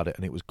passionate about it,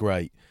 and it was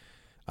great.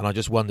 And I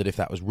just wondered if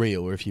that was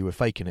real or if you were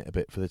faking it a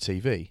bit for the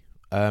TV.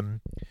 But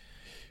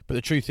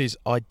the truth is,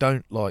 I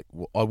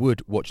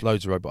would watch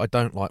loads of rugby, but I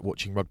don't like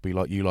watching rugby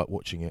like you like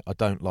watching it. I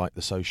don't like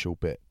the social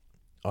bit.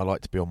 I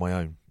like to be on my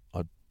own.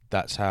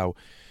 That's how.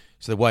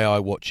 So the way I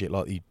watch it,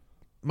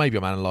 maybe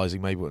I'm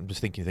analysing, maybe I'm just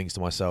thinking things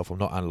to myself. I'm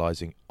not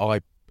analysing.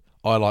 I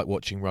like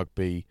watching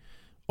rugby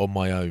on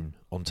my own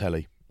on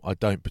telly. I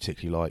don't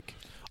particularly like.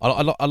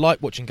 I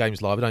like watching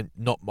games live. I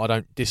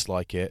don't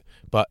dislike it,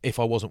 but if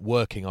I wasn't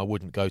working, I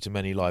wouldn't go to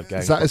many live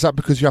games. Is that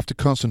because you have to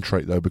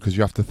concentrate though? Because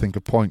you have to think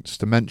of points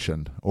to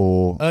mention,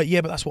 or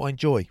yeah, but that's what I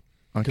enjoy.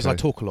 Because I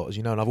talk a lot, as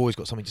you know, and I've always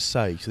got something to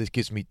say. So this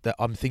gives me that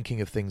I'm thinking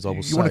of things I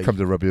will say. You want to come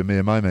to rugby with me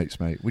and my mates,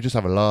 mate? We just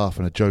have a laugh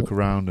and a joke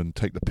around and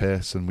take the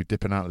piss, and we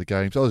dip in out of the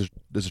games. Oh,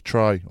 there's a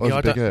try. Oh, there's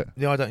a big hit.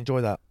 Yeah, I don't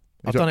enjoy that.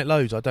 I've done it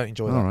loads. I don't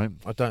enjoy that. All right.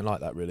 I don't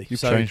like that really. You've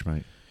changed,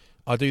 mate.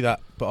 I do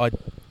that, but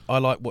I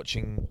like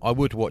watching. I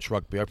would watch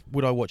rugby.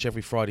 Would I watch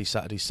every Friday,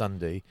 Saturday,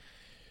 Sunday?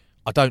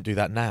 I don't do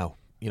that now.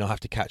 I have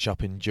to catch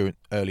up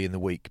early in the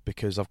week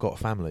because I've got a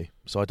family.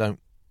 So I don't.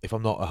 If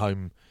I'm not at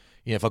home,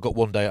 if I've got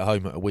one day at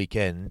home at a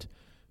weekend,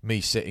 me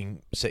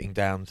sitting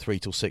down 3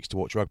 till 6 to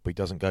watch rugby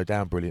doesn't go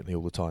down brilliantly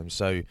all the time.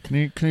 So can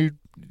you?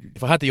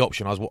 If I had the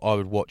option, I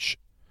would watch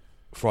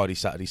Friday,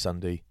 Saturday,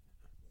 Sunday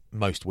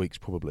most weeks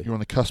probably. You're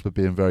on the cusp of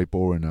being very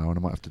boring now, and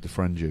I might have to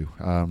defriend you.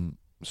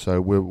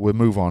 So we'll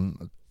move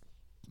on.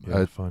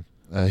 Yeah, fine.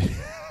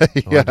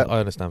 Yeah. I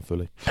understand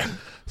fully.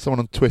 Someone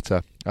on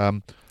Twitter,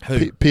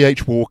 Who?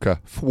 PH Walker.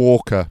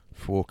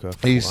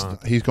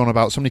 He's gone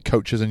about so many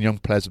coaches and young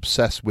players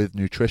obsessed with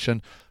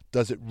nutrition.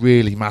 Does it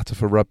really matter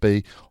for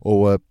rugby,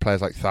 or were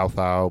players like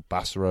Thao,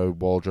 Bassero,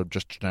 Waldron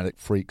just genetic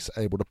freaks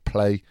able to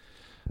play?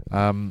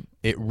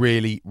 It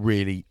really,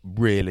 really,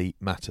 really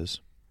matters.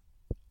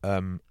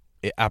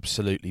 It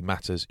absolutely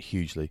matters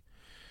hugely,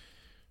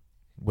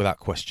 without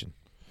question.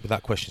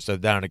 So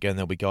now and again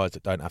there'll be guys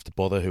that don't have to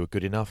bother who are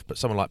good enough. But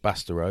someone like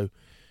Bassero,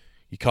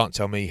 you can't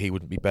tell me he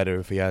wouldn't be better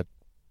if he had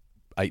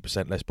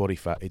 8% less body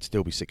fat. He'd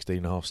still be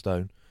 16.5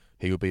 stone.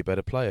 He would be a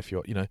better player if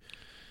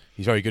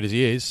he's very good as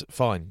he is,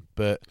 fine.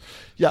 But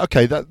yeah,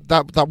 okay,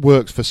 that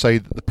works for, say,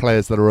 the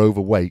players that are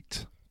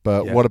overweight.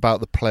 But what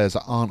about the players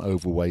that aren't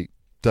overweight?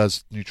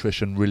 Does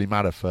nutrition really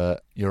matter for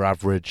your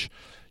average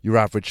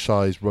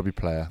size rugby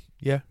player?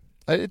 Yeah.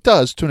 It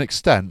does to an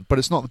extent, but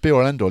it's not the be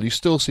all end all. You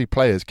still see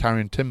players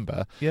carrying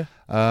timber. Yeah.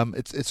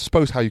 It's I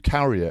suppose how you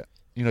carry it.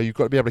 You've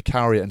got to be able to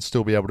carry it and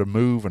still be able to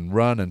move and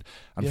run and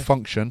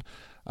function.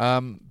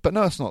 But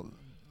no, it's not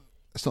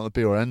the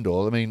be all end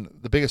all. I mean,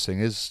 the biggest thing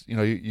is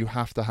you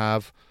have to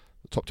have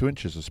the top 2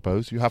 inches. I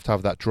suppose you have to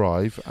have that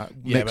drive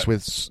mixed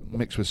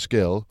with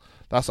skill.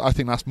 I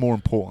think that's more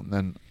important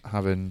than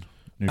having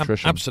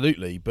nutrition.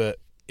 Absolutely, but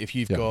if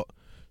you've got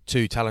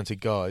 2 talented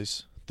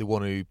guys, the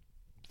one who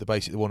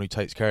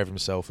takes care of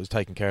himself has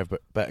taken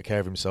better care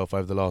of himself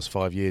over the last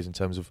 5 years in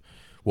terms of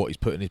what he's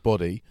put in his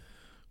body,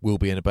 will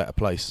be in a better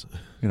place.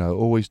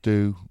 Always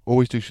do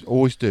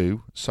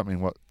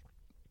something what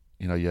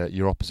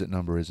your opposite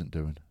number isn't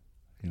doing.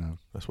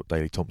 That's what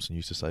Daley Thompson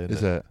used to say.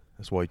 Is it?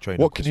 That's why he trained.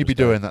 What can you be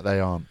doing that they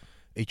aren't?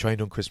 He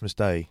trained on Christmas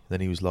Day. Then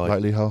he was like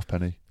Lee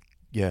Halfpenny.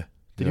 Yeah.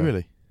 Did he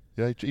really?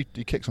 Yeah,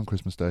 he kicks on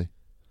Christmas Day.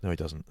 No, he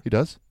doesn't. He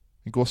does.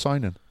 He goes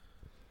signing.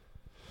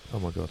 Oh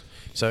my God.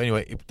 So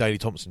anyway, Daley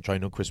Thompson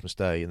trained on Christmas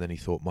Day, and then he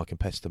thought my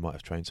competitor might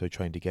have trained, so he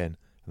trained again.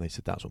 And they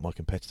said that's what my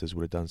competitors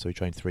would have done, so he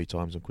trained 3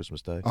 times on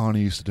Christmas Day.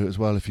 Arnie used to do it as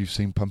well, if you've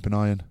seen Pumping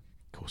Iron.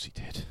 Of course he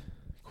did.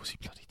 Of course he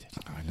bloody did.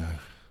 I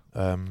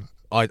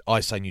know. I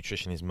say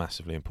nutrition is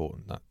massively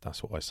important.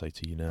 That's what I say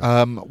to you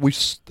now.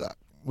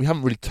 We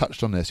haven't really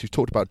touched on this. You've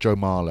talked about Joe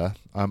Marler.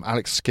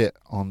 Alex Skitt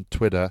on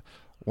Twitter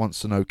wants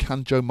to know,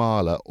 can Joe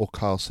Marler or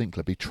Kyle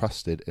Sinclair be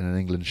trusted in an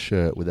England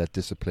shirt with their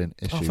discipline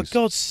issues? Oh, for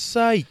God's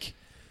sake.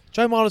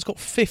 Joe Marler's got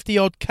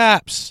 50-odd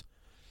caps.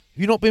 Have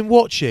you not been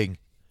watching?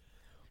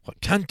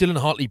 Can Dylan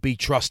Hartley be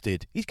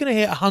trusted? He's going to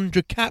hit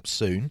 100 caps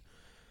soon.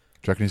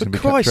 Do you reckon he's going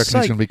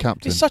to be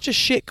captain? It's such a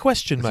shit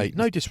question, mate.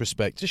 No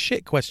disrespect. It's a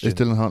shit question. Is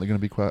Dylan Hartley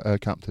going to be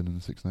captain in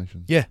the Six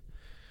Nations? Yeah.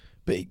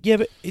 But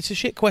it's a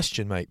shit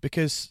question, mate,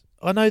 because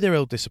I know they're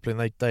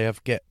ill-disciplined. They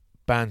get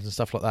bans and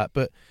stuff like that,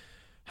 but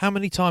how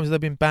many times have they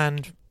been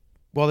banned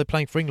while they're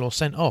playing for England or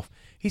sent off?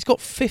 He's got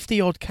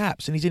 50-odd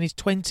caps and he's in his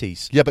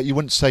 20s. Yeah, but you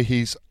wouldn't say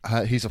he's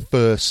a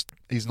first.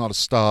 He's not a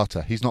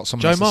starter. He's not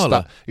someone. Joe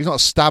Marler. He's not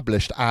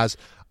established as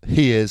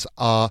he is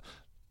our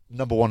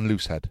number one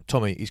loosehead.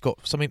 Tommy, he's got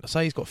something.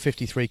 Say he's got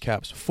 53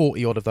 caps.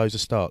 40-odd of those are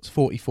starts.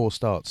 44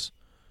 starts.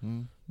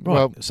 Right.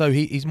 Well, so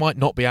he might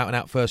not be out and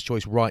out first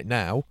choice right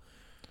now,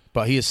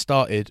 but he has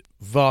started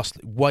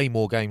way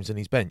more games than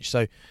his bench.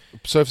 So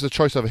if it's a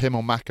choice over him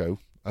or Mako,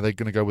 are they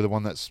going to go with the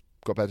one that's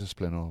got better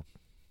discipline? Or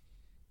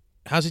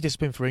how's he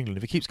disciplined for England?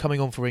 If he keeps coming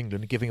on for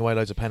England and giving away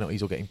loads of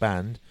penalties or getting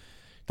banned,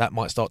 that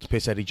might start to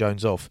piss Eddie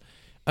Jones off.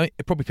 I mean,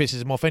 it probably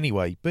pisses him off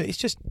anyway, but it's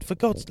just, for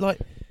God's like...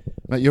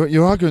 Mate,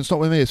 your argument's not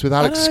with me, it's with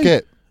Alex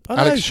Skit.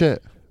 Alex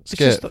Shit.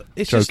 Skit.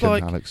 It's Joking, just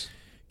like, Alex.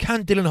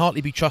 Can Dylan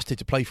Hartley be trusted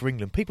to play for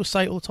England? People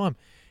say it all the time.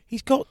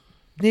 He's got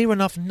near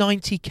enough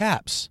 90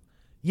 caps.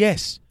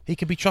 Yes, he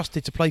can be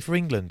trusted to play for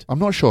England. I'm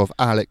not sure if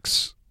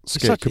Alex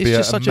Skit could be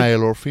a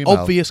male or a female.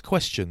 Obvious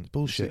question.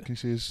 Bullshit. Can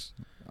you see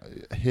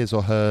his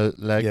or her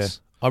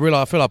legs? Yeah.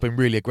 I feel I've been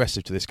really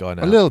aggressive to this guy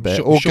now. A little bit.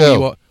 I'm sure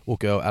you are, or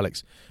girl,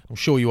 Alex. I'm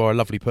sure you are a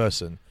lovely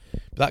person.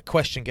 But that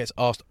question gets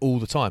asked all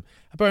the time.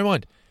 And bear in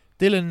mind,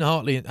 Dylan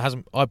Hartley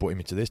I brought him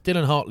into this.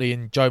 Dylan Hartley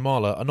and Joe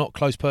Marler are not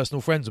close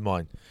personal friends of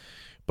mine.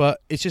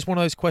 But it's just one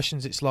of those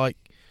questions. It's like,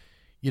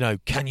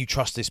 can you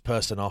trust this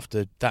person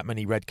after that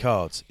many red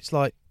cards? It's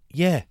like,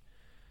 yeah.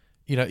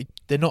 He's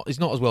not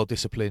as well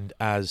disciplined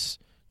as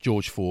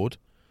George Ford,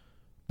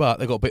 but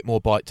they've got a bit more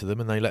bite to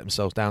them and they let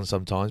themselves down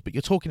sometimes. But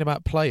you're talking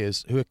about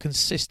players who are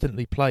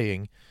consistently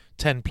playing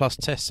 10 plus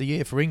tests a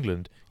year for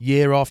England,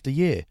 year after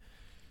year.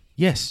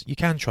 Yes, you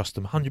can trust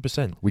them,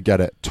 100%. We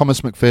get it.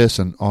 Thomas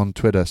McPherson on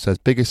Twitter says,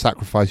 biggest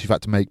sacrifice you've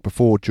had to make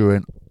before,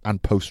 during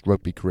and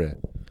post-rugby career.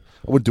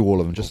 I wouldn't do all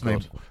of them. Just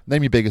name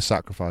your biggest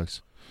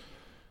sacrifice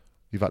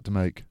you've had to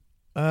make.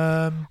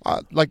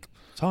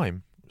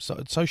 Time.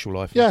 Social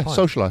life. Yeah, time.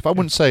 Social life. I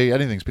wouldn't say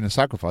anything's been a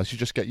sacrifice. You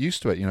just get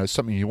used to it. It's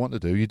something you want to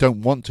do. You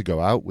don't want to go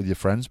out with your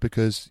friends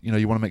because, you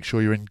want to make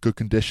sure you're in good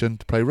condition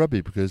to play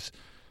rugby, because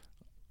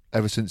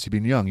ever since you've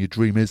been young, your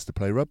dream is to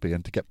play rugby,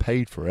 and to get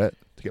paid for it,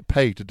 to get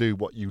paid to do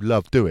what you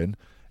love doing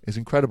is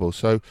incredible.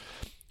 So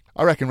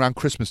I reckon around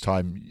Christmas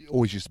time, it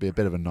always used to be a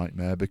bit of a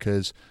nightmare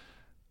because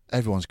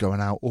everyone's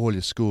going out, all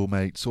your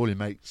schoolmates, all your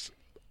mates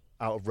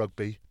out of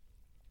rugby,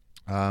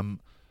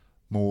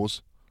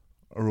 Moors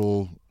are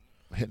all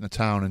hitting the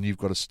town, and you've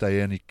got to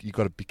stay in. You've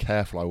got to be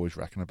careful, I always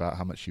reckon, about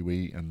how much you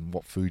eat and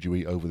what food you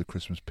eat over the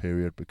Christmas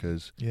period,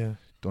 because you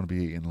don't want to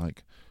be eating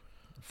like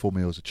 4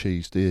 meals of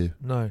cheese, do you?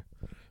 No.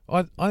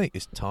 I think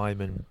it's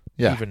time, and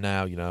even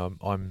now,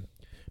 I'm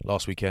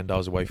last weekend I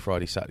was away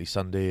Friday, Saturday,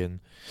 Sunday, and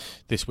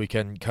this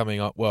weekend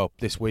coming up,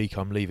 this week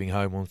I'm leaving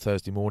home on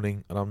Thursday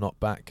morning, and I'm not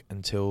back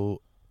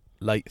until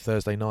late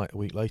Thursday night, a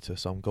week later,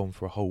 so I'm gone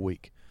for a whole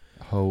week.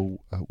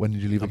 When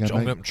did you leave again,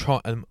 mate? I'm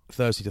trying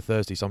Thursday to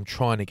Thursday, so I'm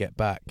trying to get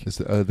back. Is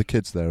the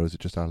kids there, or is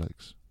it just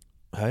Alex?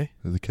 Hey?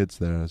 Are the kids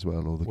there as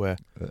well, or where?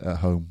 At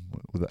home?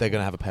 They're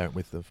going to have a parent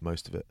with them for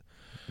most of it.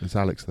 Is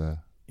Alex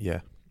there?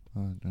 Yeah.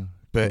 Oh, no.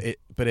 But it.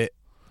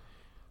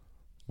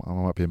 Well,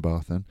 I might be in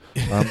Bath then.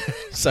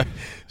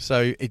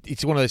 So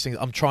it's one of those things.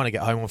 I'm trying to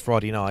get home on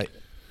Friday night,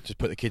 just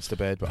put the kids to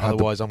bed, but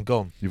otherwise I'm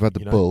gone. You've had the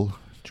bull.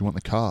 Do you want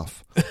the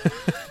calf?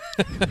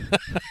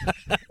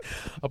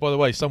 Oh, by the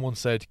way, someone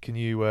said, "Can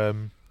you?"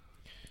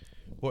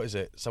 What is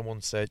it?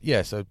 Someone said,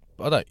 "Yeah." So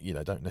I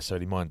don't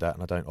necessarily mind that,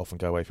 and I don't often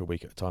go away for a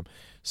week at a time.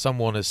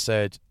 Someone has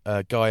said,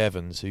 Guy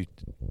Evans, who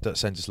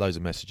sends us loads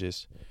of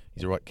messages.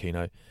 He's a right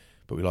Keno,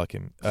 but we like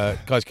him.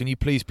 Guys, can you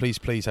please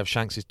have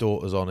Shanks'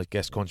 daughters on as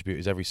guest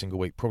contributors every single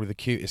week? Probably the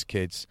cutest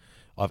kids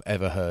I've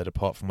ever heard,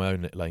 apart from my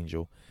own little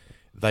angel.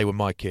 They were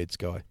my kids,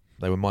 Guy.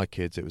 They were my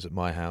kids. It was at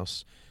my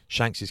house.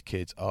 Shanks'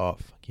 kids are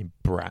fucking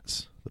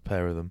brats, the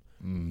pair of them.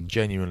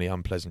 Genuinely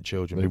unpleasant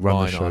children. They run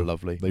mine the show. Are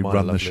lovely. They mine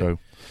run are the show.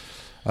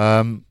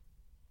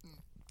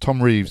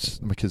 Tom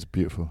Reeves, my kids are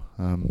beautiful.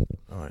 All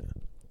right.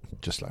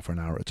 Just like for an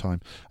hour at a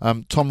time.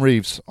 Tom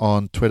Reeves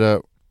on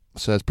Twitter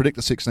says, predict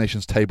the Six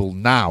Nations table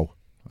now.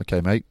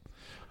 Okay, mate.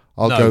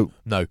 No.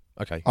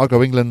 Okay. I'll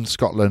go England,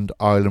 Scotland,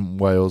 Ireland,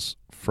 Wales,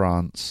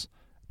 France,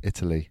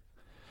 Italy.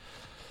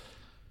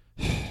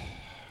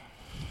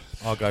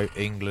 I'll go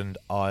England,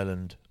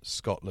 Ireland,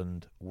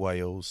 Scotland,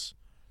 Wales,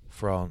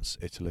 France,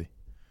 Italy.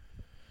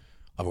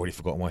 I've already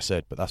forgotten what I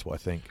said, but that's what I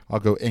think. I'll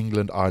go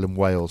England, Ireland,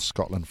 Wales,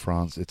 Scotland,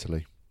 France,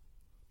 Italy.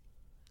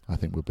 I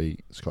think we'll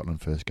beat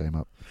Scotland first game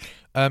up.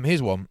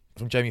 Here's one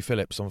from Jamie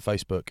Phillips on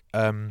Facebook.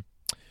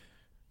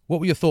 What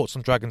were your thoughts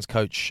on Dragons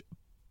coach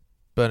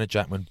Bernard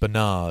Jackman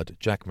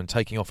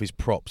taking off his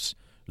props,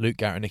 Luke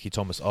Garrett and Nicky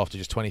Thomas, after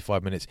just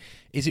 25 minutes?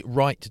 Is it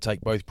right to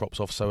take both props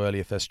off so early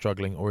if they're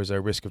struggling, or is there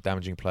a risk of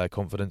damaging player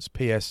confidence?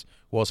 P.S.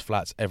 Was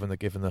Flats ever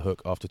given the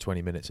hook after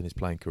 20 minutes in his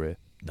playing career?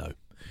 No,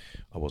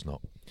 I was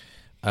not.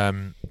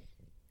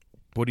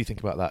 What do you think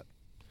about that?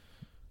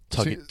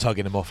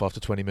 Tugging him off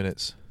after 20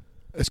 minutes?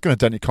 It's going to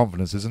dent your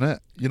confidence, isn't it?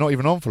 You're not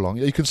even on for long.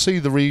 You can see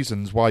the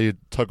reasons why you'd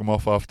tug him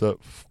off after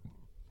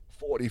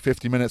 40,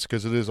 50 minutes,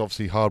 because it is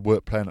obviously hard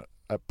work playing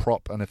at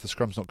prop, and if the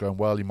scrum's not going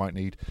well, you might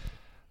need...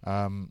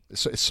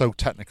 It's so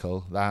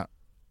technical that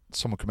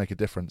someone can make a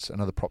difference,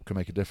 another prop can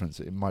make a difference.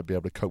 It might be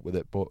able to cope with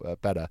it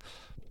better.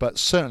 But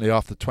certainly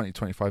after 20,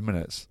 25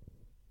 minutes,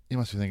 you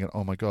must be thinking,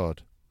 oh my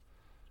God,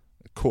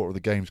 a quarter of the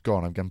game's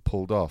gone, I'm getting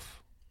pulled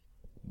off.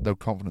 No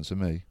confidence in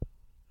me.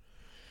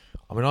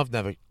 I mean,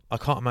 I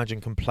can't imagine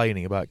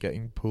complaining about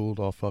getting pulled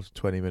off after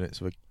 20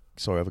 minutes of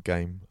a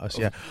game.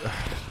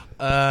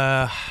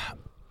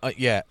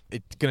 Yeah,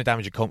 it's going to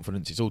damage your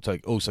confidence. It's also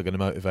going to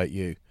motivate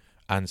you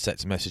and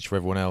sets a message for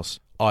everyone else.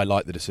 I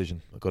like the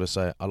decision. I've got to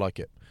say it. I like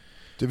it.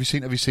 Have you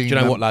seen? Do you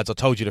know what, lads? I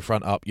told you to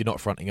front up. You're not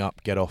fronting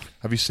up. Get off.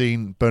 Have you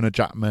seen Bernard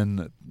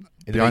Chapman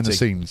behind the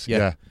scenes?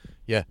 Yeah.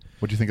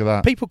 What do you think of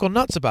that? People gone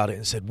nuts about it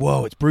and said,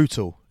 "Whoa, it's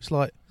brutal." It's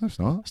like, no, it's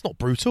not. It's not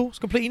brutal. It's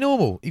completely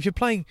normal. If you're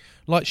playing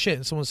like shit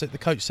and the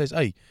coach says,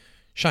 "Hey,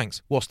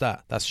 Shanks, what's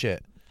that? That's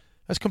shit."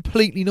 That's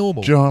completely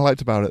normal. Do you know what I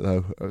liked about it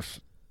though?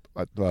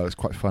 Well, it's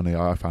quite funny.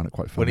 I found it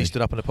quite funny. When he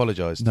stood up and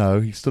apologised.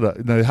 No, he stood up.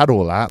 No, they had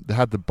all that. They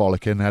had the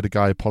bollocking. They had a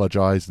guy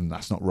apologise, and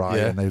that's not right.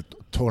 Yeah. And they were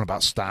talking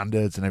about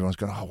standards, and everyone's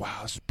going, "Oh wow,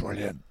 this is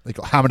brilliant." They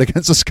got hammered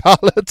against the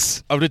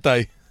Scarlets. Oh, did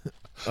they?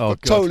 Oh,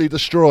 God. Totally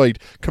destroyed,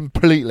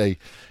 completely.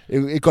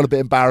 It got a bit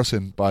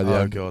embarrassing by the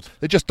end. God.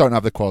 They just don't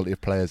have the quality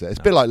of players there. It's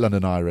a bit like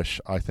London Irish,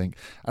 I think.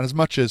 And as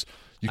much as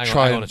you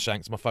hang on,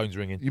 Shanks, my phone's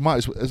ringing. You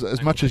might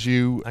as much as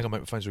you. Hang on, mate,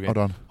 my phone's ringing.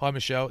 Hold on. Hi,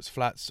 Michelle. It's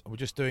Flats. We're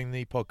just doing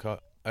the podcast.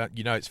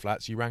 You know it's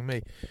Flats. You rang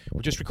me.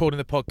 We're just recording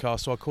the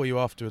podcast, so I'll call you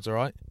afterwards. All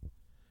right.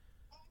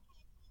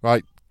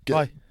 Right.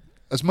 Bye.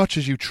 As much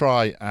as you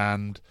try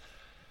and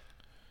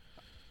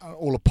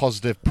all the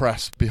positive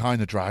press behind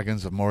the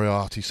Dragons of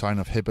Moriarty signing,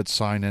 of Hibberd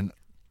signing,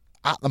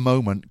 at the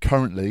moment,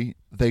 currently,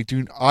 they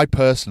do. I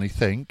personally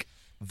think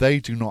they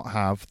do not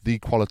have the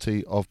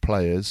quality of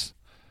players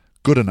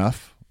good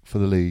enough for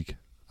the league.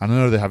 And I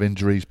know they have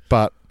injuries,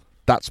 but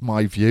that's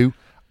my view.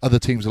 Other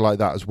teams are like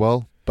that as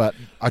well. But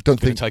I don't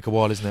think... It's going to take a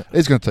while, isn't it?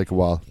 It's going to take a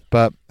while.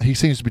 But he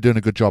seems to be doing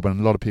a good job,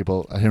 and a lot of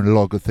people are hearing a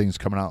lot of good things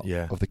coming out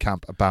of the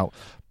camp about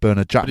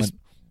Bernard Chapman.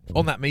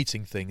 On that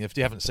meeting thing, if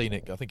you haven't seen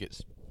it, I think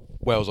it's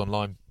Wales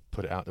Online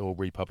put it out or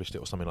republished it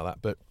or something like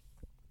that. But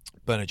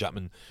Bernard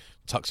Chapman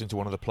tucks into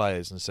one of the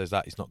players and says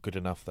that is not good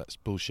enough, that's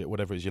bullshit,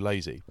 whatever it is, you're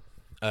lazy.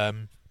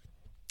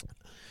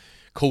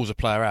 Calls a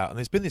player out, and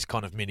there's been this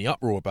kind of mini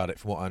uproar about it,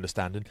 from what I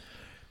understand. And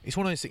it's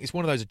one of those things, it's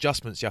one of those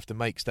adjustments you have to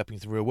make stepping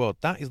into the real world.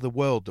 That is the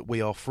world that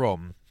we are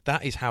from.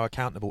 That is how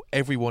accountable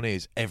everyone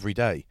is every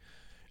day.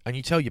 And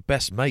you tell your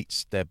best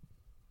mates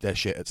they're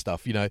shit at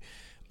stuff, you know,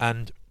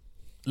 and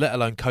let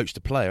alone coach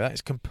the player. That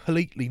is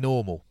completely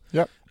normal.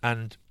 Yep.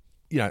 And,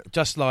 you know,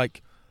 just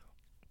like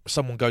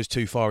someone goes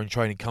too far in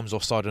training, comes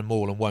offside and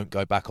maul and won't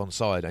go back on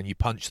side, and you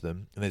punch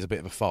them and there's a bit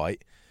of a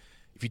fight.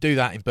 If you do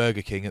that in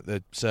Burger King at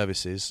the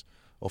services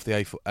off the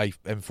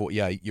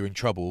M48, you're in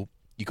trouble.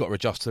 You've got to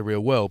adjust to the real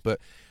world. But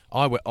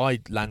I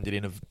landed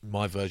in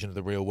my version of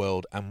the real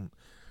world and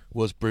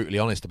was brutally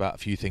honest about a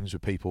few things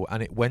with people,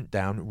 and it went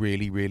down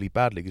really, really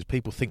badly because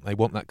people think they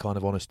want that kind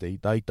of honesty.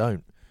 They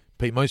don't.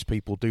 Most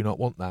people do not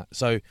want that.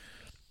 So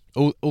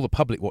all the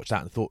public watched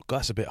that and thought, God,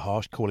 that's a bit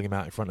harsh, calling him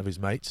out in front of his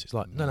mates. It's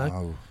like,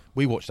 no.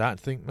 We watch that and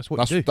think that's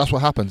what you do. That's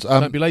what happens.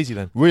 Don't be lazy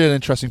then. Really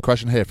interesting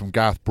question here from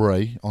Gareth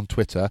Bray on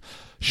Twitter.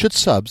 Should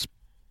subs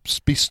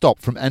be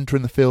stopped from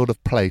entering the field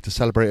of play to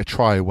celebrate a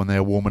try when they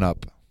are warming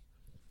up?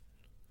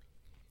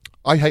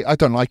 I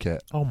don't like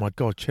it. Oh my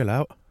God, chill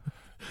out.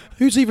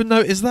 Who's even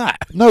noticed that?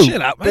 No,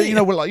 chill out, mate. You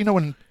know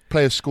when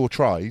players score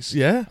tries,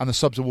 and the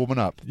subs are warming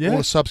up. Yeah. All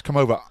the subs come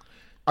over.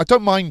 I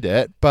don't mind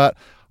it, but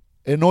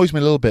it annoys me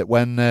a little bit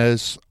when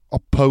there's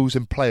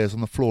opposing players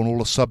on the floor and all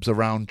the subs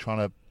around trying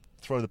to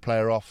throw the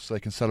player off so they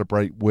can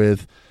celebrate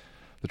with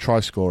the try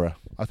scorer.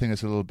 I think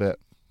it's a little bit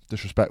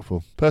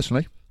disrespectful,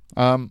 personally.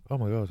 Oh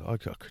my God, I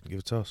couldn't give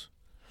a toss.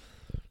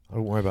 I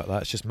don't worry about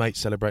that. It's just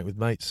mates celebrating with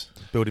mates,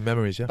 building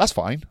memories. Yeah, that's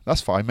fine.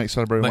 Mates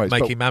celebrating with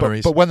mates, making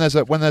memories. But when there's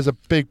a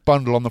big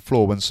bundle on the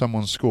floor when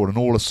someone's scored and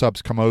all the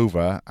subs come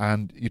over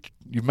and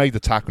you've made the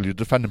tackle, you're a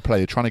defending player,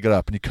 you're trying to get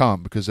up and you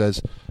can't because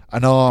there's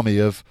an army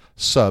of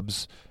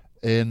subs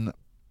in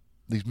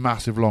these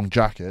massive long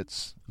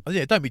jackets. Oh,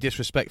 yeah, don't be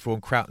disrespectful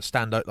and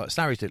stand out like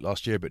Sarries did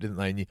last year, but didn't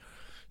they? And you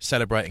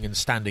celebrating and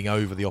standing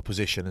over the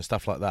opposition and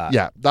stuff like that.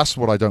 Yeah, that's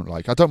what I don't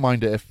like. I don't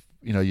mind it if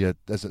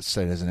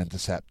there's an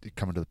intercept, you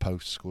come into the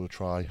post, score a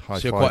try, high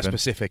five. So you're quite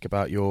specific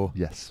about your.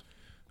 Yes.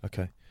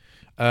 Okay.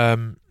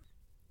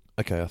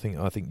 Okay. I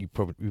think you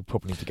probably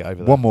need to get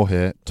over that. One more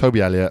here.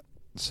 Toby Elliott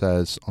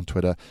says on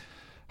Twitter,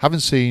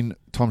 haven't seen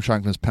Tom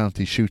Shankland's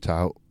penalty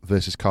shootout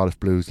versus Cardiff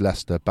Blues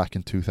Leicester back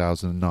in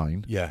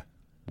 2009. Yeah.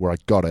 Where I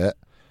got it.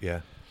 Yeah.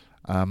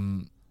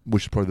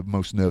 Which is probably the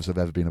most nervous I've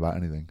ever been about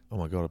anything. Oh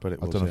my God, I bet it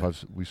was. I don't know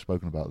if we've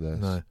spoken about this.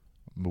 No.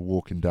 We're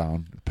walking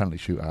down, penalty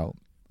shootout.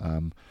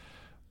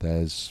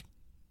 There's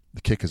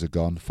the kickers are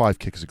gone. 5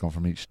 kickers are gone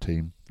from each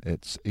team.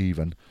 It's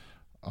even.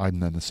 I'm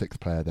then the 6th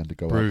player then to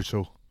go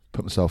Brutal. Up,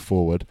 put myself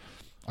forward.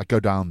 I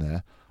go down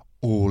there.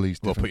 All these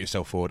different... Well, put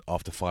yourself forward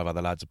after 5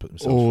 other lads have put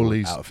themselves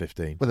forward out of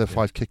 15. Well, there are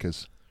 5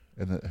 kickers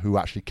who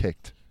actually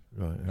kicked.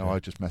 Right. Okay. I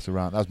just mess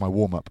around. That was my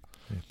warm-up.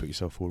 Yeah, put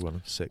yourself forward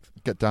one, 6th.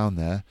 Get down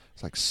there.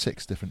 It's like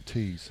 6 different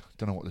tees.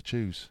 Don't know what to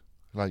choose.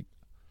 Like,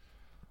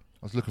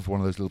 I was looking for one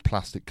of those little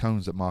plastic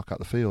cones that mark out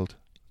the field.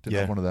 Didn't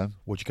have one of them.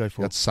 What'd you go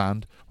for? You had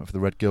sand. Went for the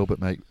Red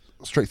Gilbert, mate.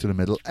 Straight through the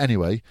middle.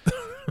 Anyway,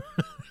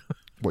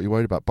 what are you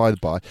worried about? By the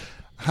by,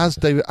 have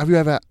you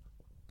ever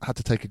had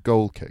to take a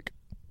goal kick?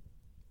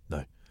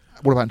 No.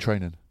 What about in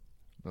training?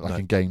 Like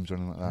in games or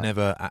anything like that?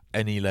 Never at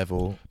any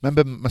level.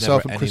 Remember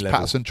myself and Chris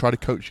Patterson tried to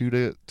coach you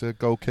to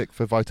goal kick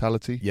for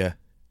Vitality? Yeah.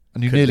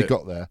 And you nearly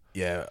got there.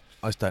 Yeah.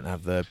 I just don't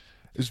have the...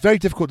 It's very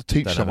difficult to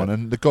teach someone,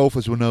 and the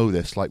golfers will know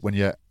this, like when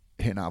you're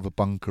hitting out of a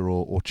bunker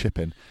or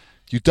chipping,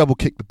 you double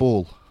kick the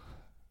ball.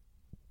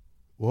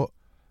 What?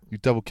 You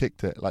double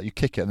kicked it. Like you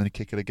kick it and then you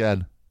kick it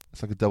again.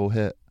 It's like a double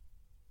hit.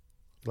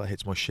 Like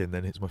hits my shin,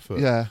 then hits my foot.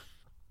 Yeah.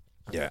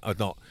 Yeah, I'd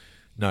not.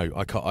 No,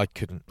 I can't. I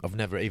couldn't. I've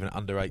never, even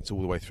under 8s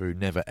all the way through,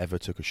 never ever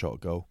took a shot at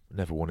goal.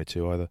 Never wanted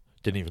to either.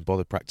 Didn't even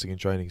bother practicing in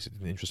training because it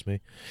didn't interest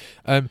me.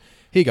 Here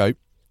you go.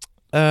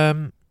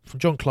 From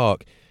John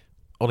Clark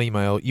on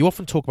email. You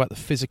often talk about the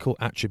physical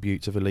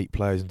attributes of elite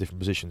players in different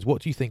positions.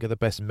 What do you think are the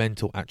best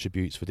mental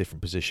attributes for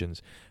different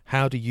positions?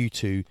 How do you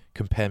two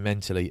compare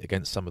mentally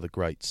against some of the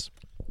greats?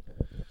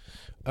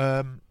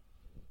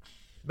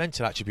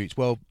 Mental attributes.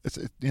 Well,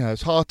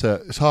 it's hard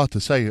to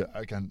say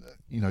again.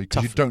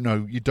 Because you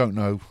don't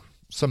know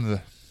some of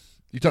the.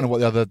 You don't know what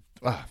the other.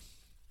 I'm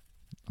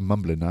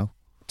mumbling now.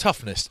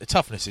 Toughness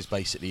is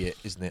basically it,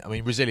 isn't it? I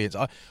mean, resilience.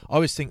 I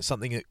always think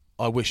something that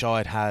I wish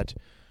I'd had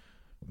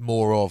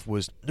more of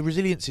was the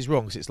resilience is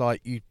wrong because it's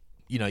like you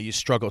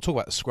struggle. I'll talk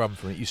about the scrum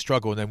for it. You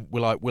struggle, and then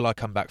will I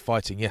come back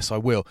fighting? Yes, I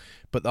will.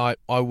 But I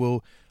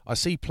will. I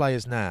see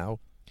players now,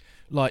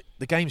 like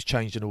the game's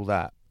changed and all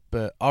that.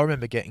 But I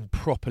remember getting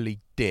properly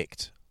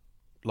dicked,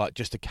 like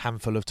just a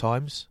handful of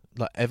times.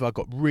 Like ever, I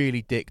got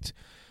really dicked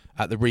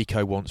at the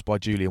Rico once by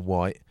Julian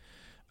White.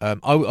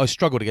 I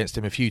struggled against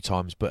him a few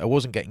times, but I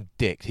wasn't getting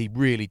dicked. He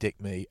really dicked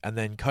me. And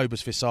then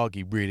Cobus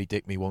Visagi really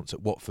dicked me once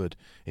at Watford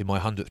in my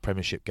 100th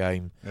Premiership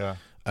game. Yeah.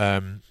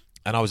 And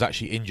I was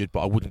actually injured,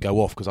 but I wouldn't go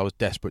off because I was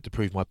desperate to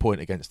prove my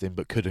point against him,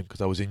 but couldn't because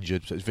I was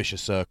injured. So it was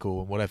vicious circle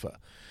and whatever.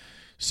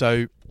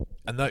 So,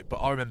 but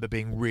I remember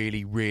being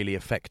really, really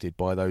affected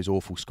by those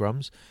awful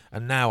scrums.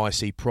 And now I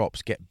see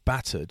props get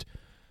battered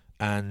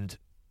and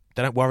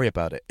they don't worry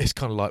about it. It's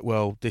kind of like,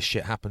 well, this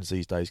shit happens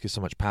these days because so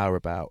much power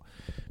about.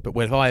 But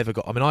when I ever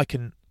got, I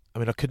couldn't,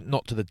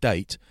 not to the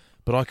date,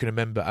 but I can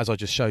remember, as I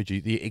just showed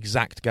you, the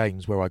exact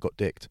games where I got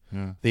dicked.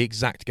 Yeah. The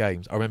exact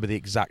games. I remember the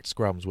exact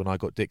scrums when I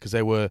got dicked because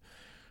there were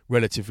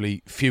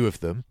relatively few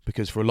of them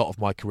because for a lot of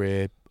my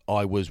career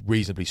I was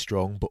reasonably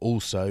strong, but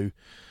also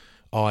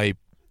I,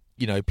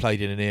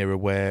 played in an era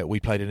where, I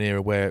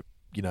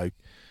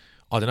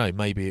don't know,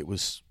 maybe it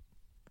was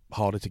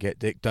harder to get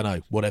dicked, don't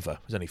know, whatever. It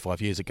was only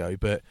 5 years ago,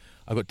 but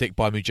I got dicked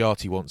by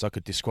Mujati once. I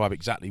could describe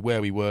exactly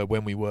where we were,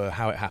 when we were,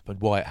 how it happened,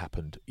 why it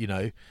happened,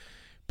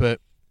 But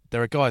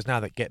there are guys now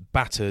that get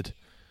battered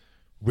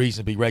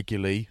reasonably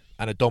regularly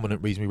and are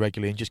dominant reasonably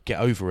regularly and just get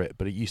over it,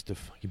 but it used to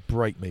fucking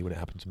break me when it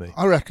happened to me.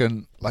 I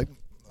reckon, like,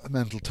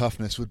 mental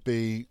toughness would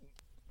be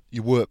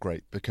you work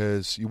great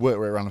because you work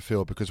right around the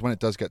field because when it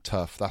does get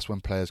tough, that's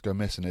when players go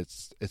missing.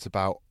 It's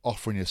about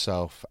offering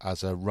yourself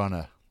as a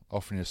runner,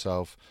 offering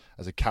yourself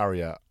as a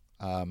carrier.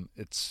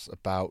 It's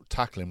about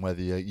tackling,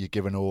 whether you're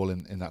giving all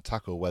in that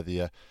tackle, whether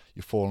you're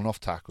falling off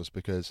tackles,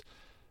 because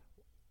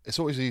it's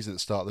always easy at the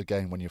start of the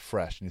game when you're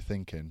fresh and you're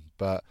thinking,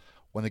 but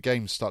when the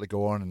games start to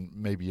go on and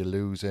maybe you're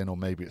losing or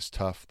maybe it's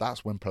tough,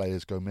 that's when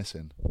players go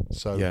missing.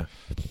 So yeah.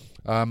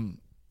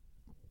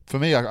 For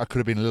me, I could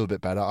have been a little bit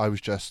better. I was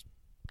just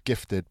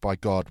gifted by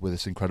God with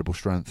this incredible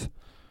strength.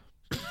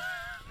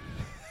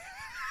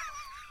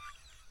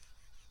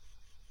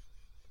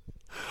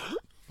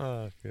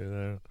 Oh,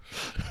 good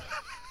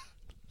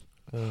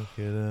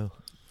hell.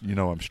 You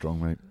know I'm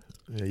strong, mate.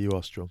 Yeah, you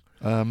are strong.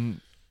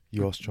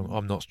 You are strong.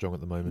 I'm not strong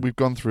at the moment. We've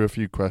gone through a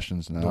few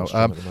questions now. Not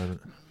strong at the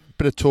moment.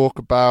 Bit of talk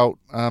about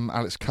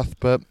Alex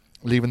Cuthbert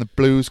leaving the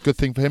Blues. Good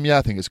thing for him. Yeah,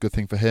 I think it's a good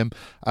thing for him.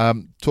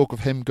 Talk of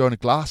him going to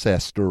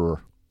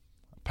Gloucester,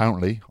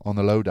 apparently, on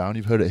the lowdown.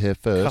 You've heard it here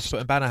first. Cuthbert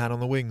and Banahan on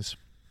the wings.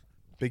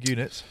 Big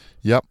units.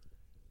 Yep.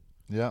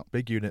 Yeah.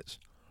 Big units.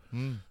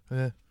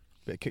 Yeah.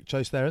 Bit of kick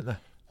chase there, isn't there?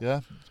 Yeah.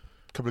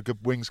 A couple of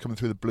good wings coming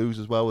through the Blues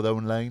as well with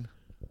Owen Lane.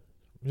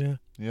 Yeah.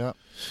 Yeah.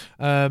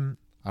 And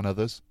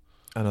others.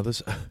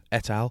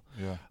 Et al.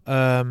 Yeah.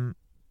 Do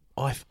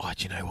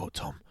you know what,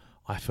 Tom?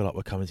 I feel like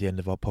we're coming to the end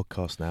of our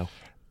podcast now.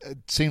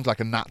 It seems like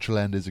a natural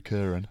end is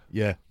occurring.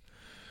 Yeah.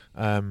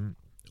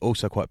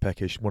 Also quite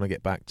peckish. Want to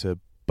get back to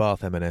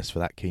Bath M&S for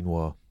that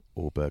quinoa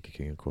or Burger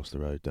King across the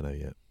road. Don't know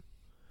yet.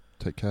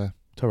 Take care.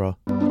 Ta-ra.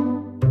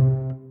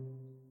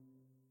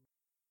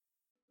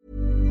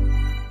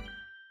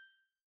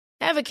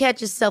 Ever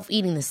catch yourself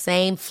eating the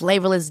same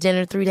flavorless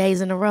dinner 3 days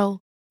in a row?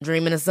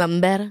 Dreaming of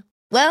something better?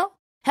 Well,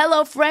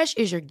 HelloFresh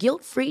is your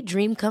guilt-free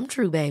dream come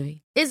true,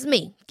 baby. It's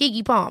me,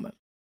 Keke Palmer.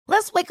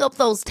 Let's wake up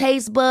those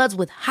taste buds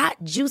with hot,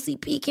 juicy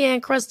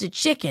pecan-crusted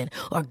chicken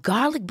or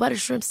garlic butter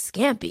shrimp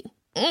scampi.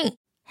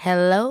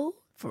 Hello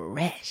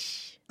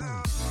Fresh.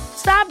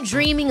 Stop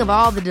dreaming of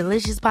all the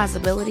delicious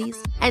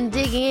possibilities and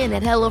dig in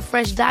at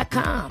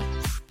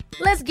HelloFresh.com.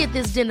 Let's get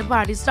this dinner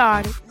party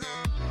started.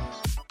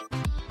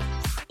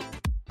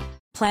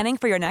 Planning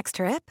for your next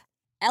trip?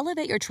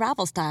 Elevate your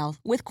travel style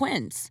with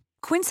Quince.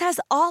 Quince has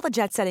all the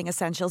jet-setting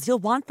essentials you'll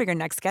want for your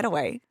next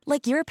getaway,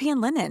 like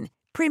European linen,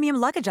 premium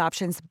luggage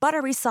options,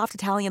 buttery soft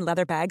Italian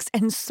leather bags,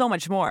 and so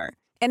much more.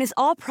 And is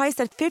all priced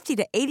at 50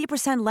 to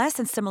 80% less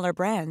than similar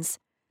brands.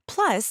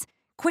 Plus,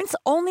 Quince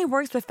only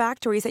works with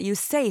factories that use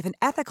safe and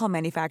ethical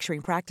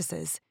manufacturing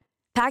practices.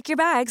 Pack your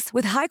bags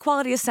with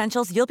high-quality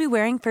essentials you'll be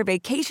wearing for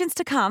vacations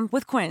to come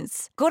with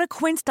Quince. Go to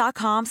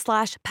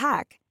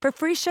quince.com/pack for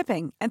free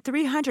shipping and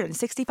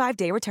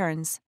 365-day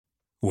returns.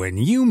 When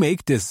you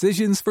make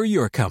decisions for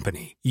your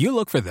company, you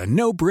look for the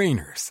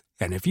no-brainers.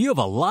 And if you have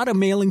a lot of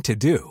mailing to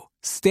do,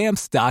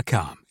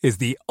 Stamps.com is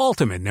the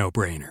ultimate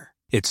no-brainer.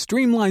 It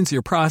streamlines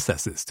your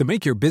processes to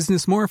make your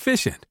business more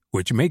efficient,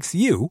 which makes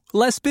you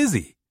less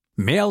busy.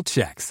 Mail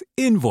checks,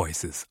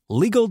 invoices,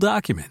 legal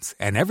documents,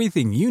 and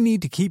everything you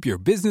need to keep your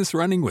business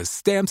running with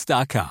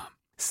Stamps.com.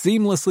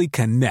 Seamlessly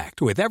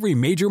connect with every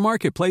major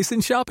marketplace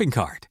and shopping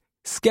cart.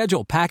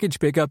 Schedule package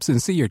pickups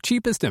and see your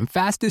cheapest and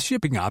fastest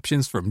shipping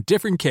options from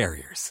different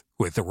carriers,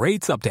 with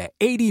rates up to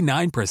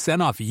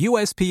 89% off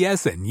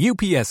USPS and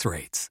UPS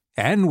rates.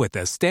 And with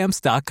the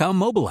Stamps.com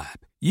mobile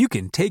app, you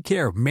can take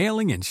care of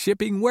mailing and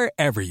shipping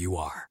wherever you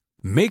are.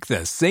 Make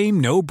the same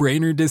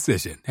no-brainer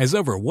decision as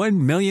over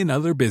 1 million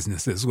other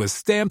businesses with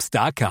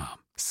Stamps.com.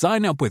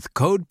 Sign up with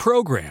code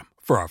PROGRAM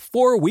for a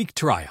 4-week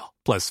trial,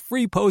 plus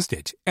free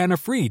postage and a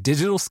free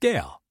digital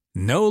scale.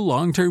 No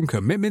long-term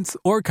commitments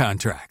or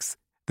contracts.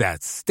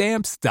 That's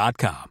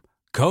Stamps.com.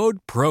 Code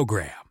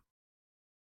PROGRAM.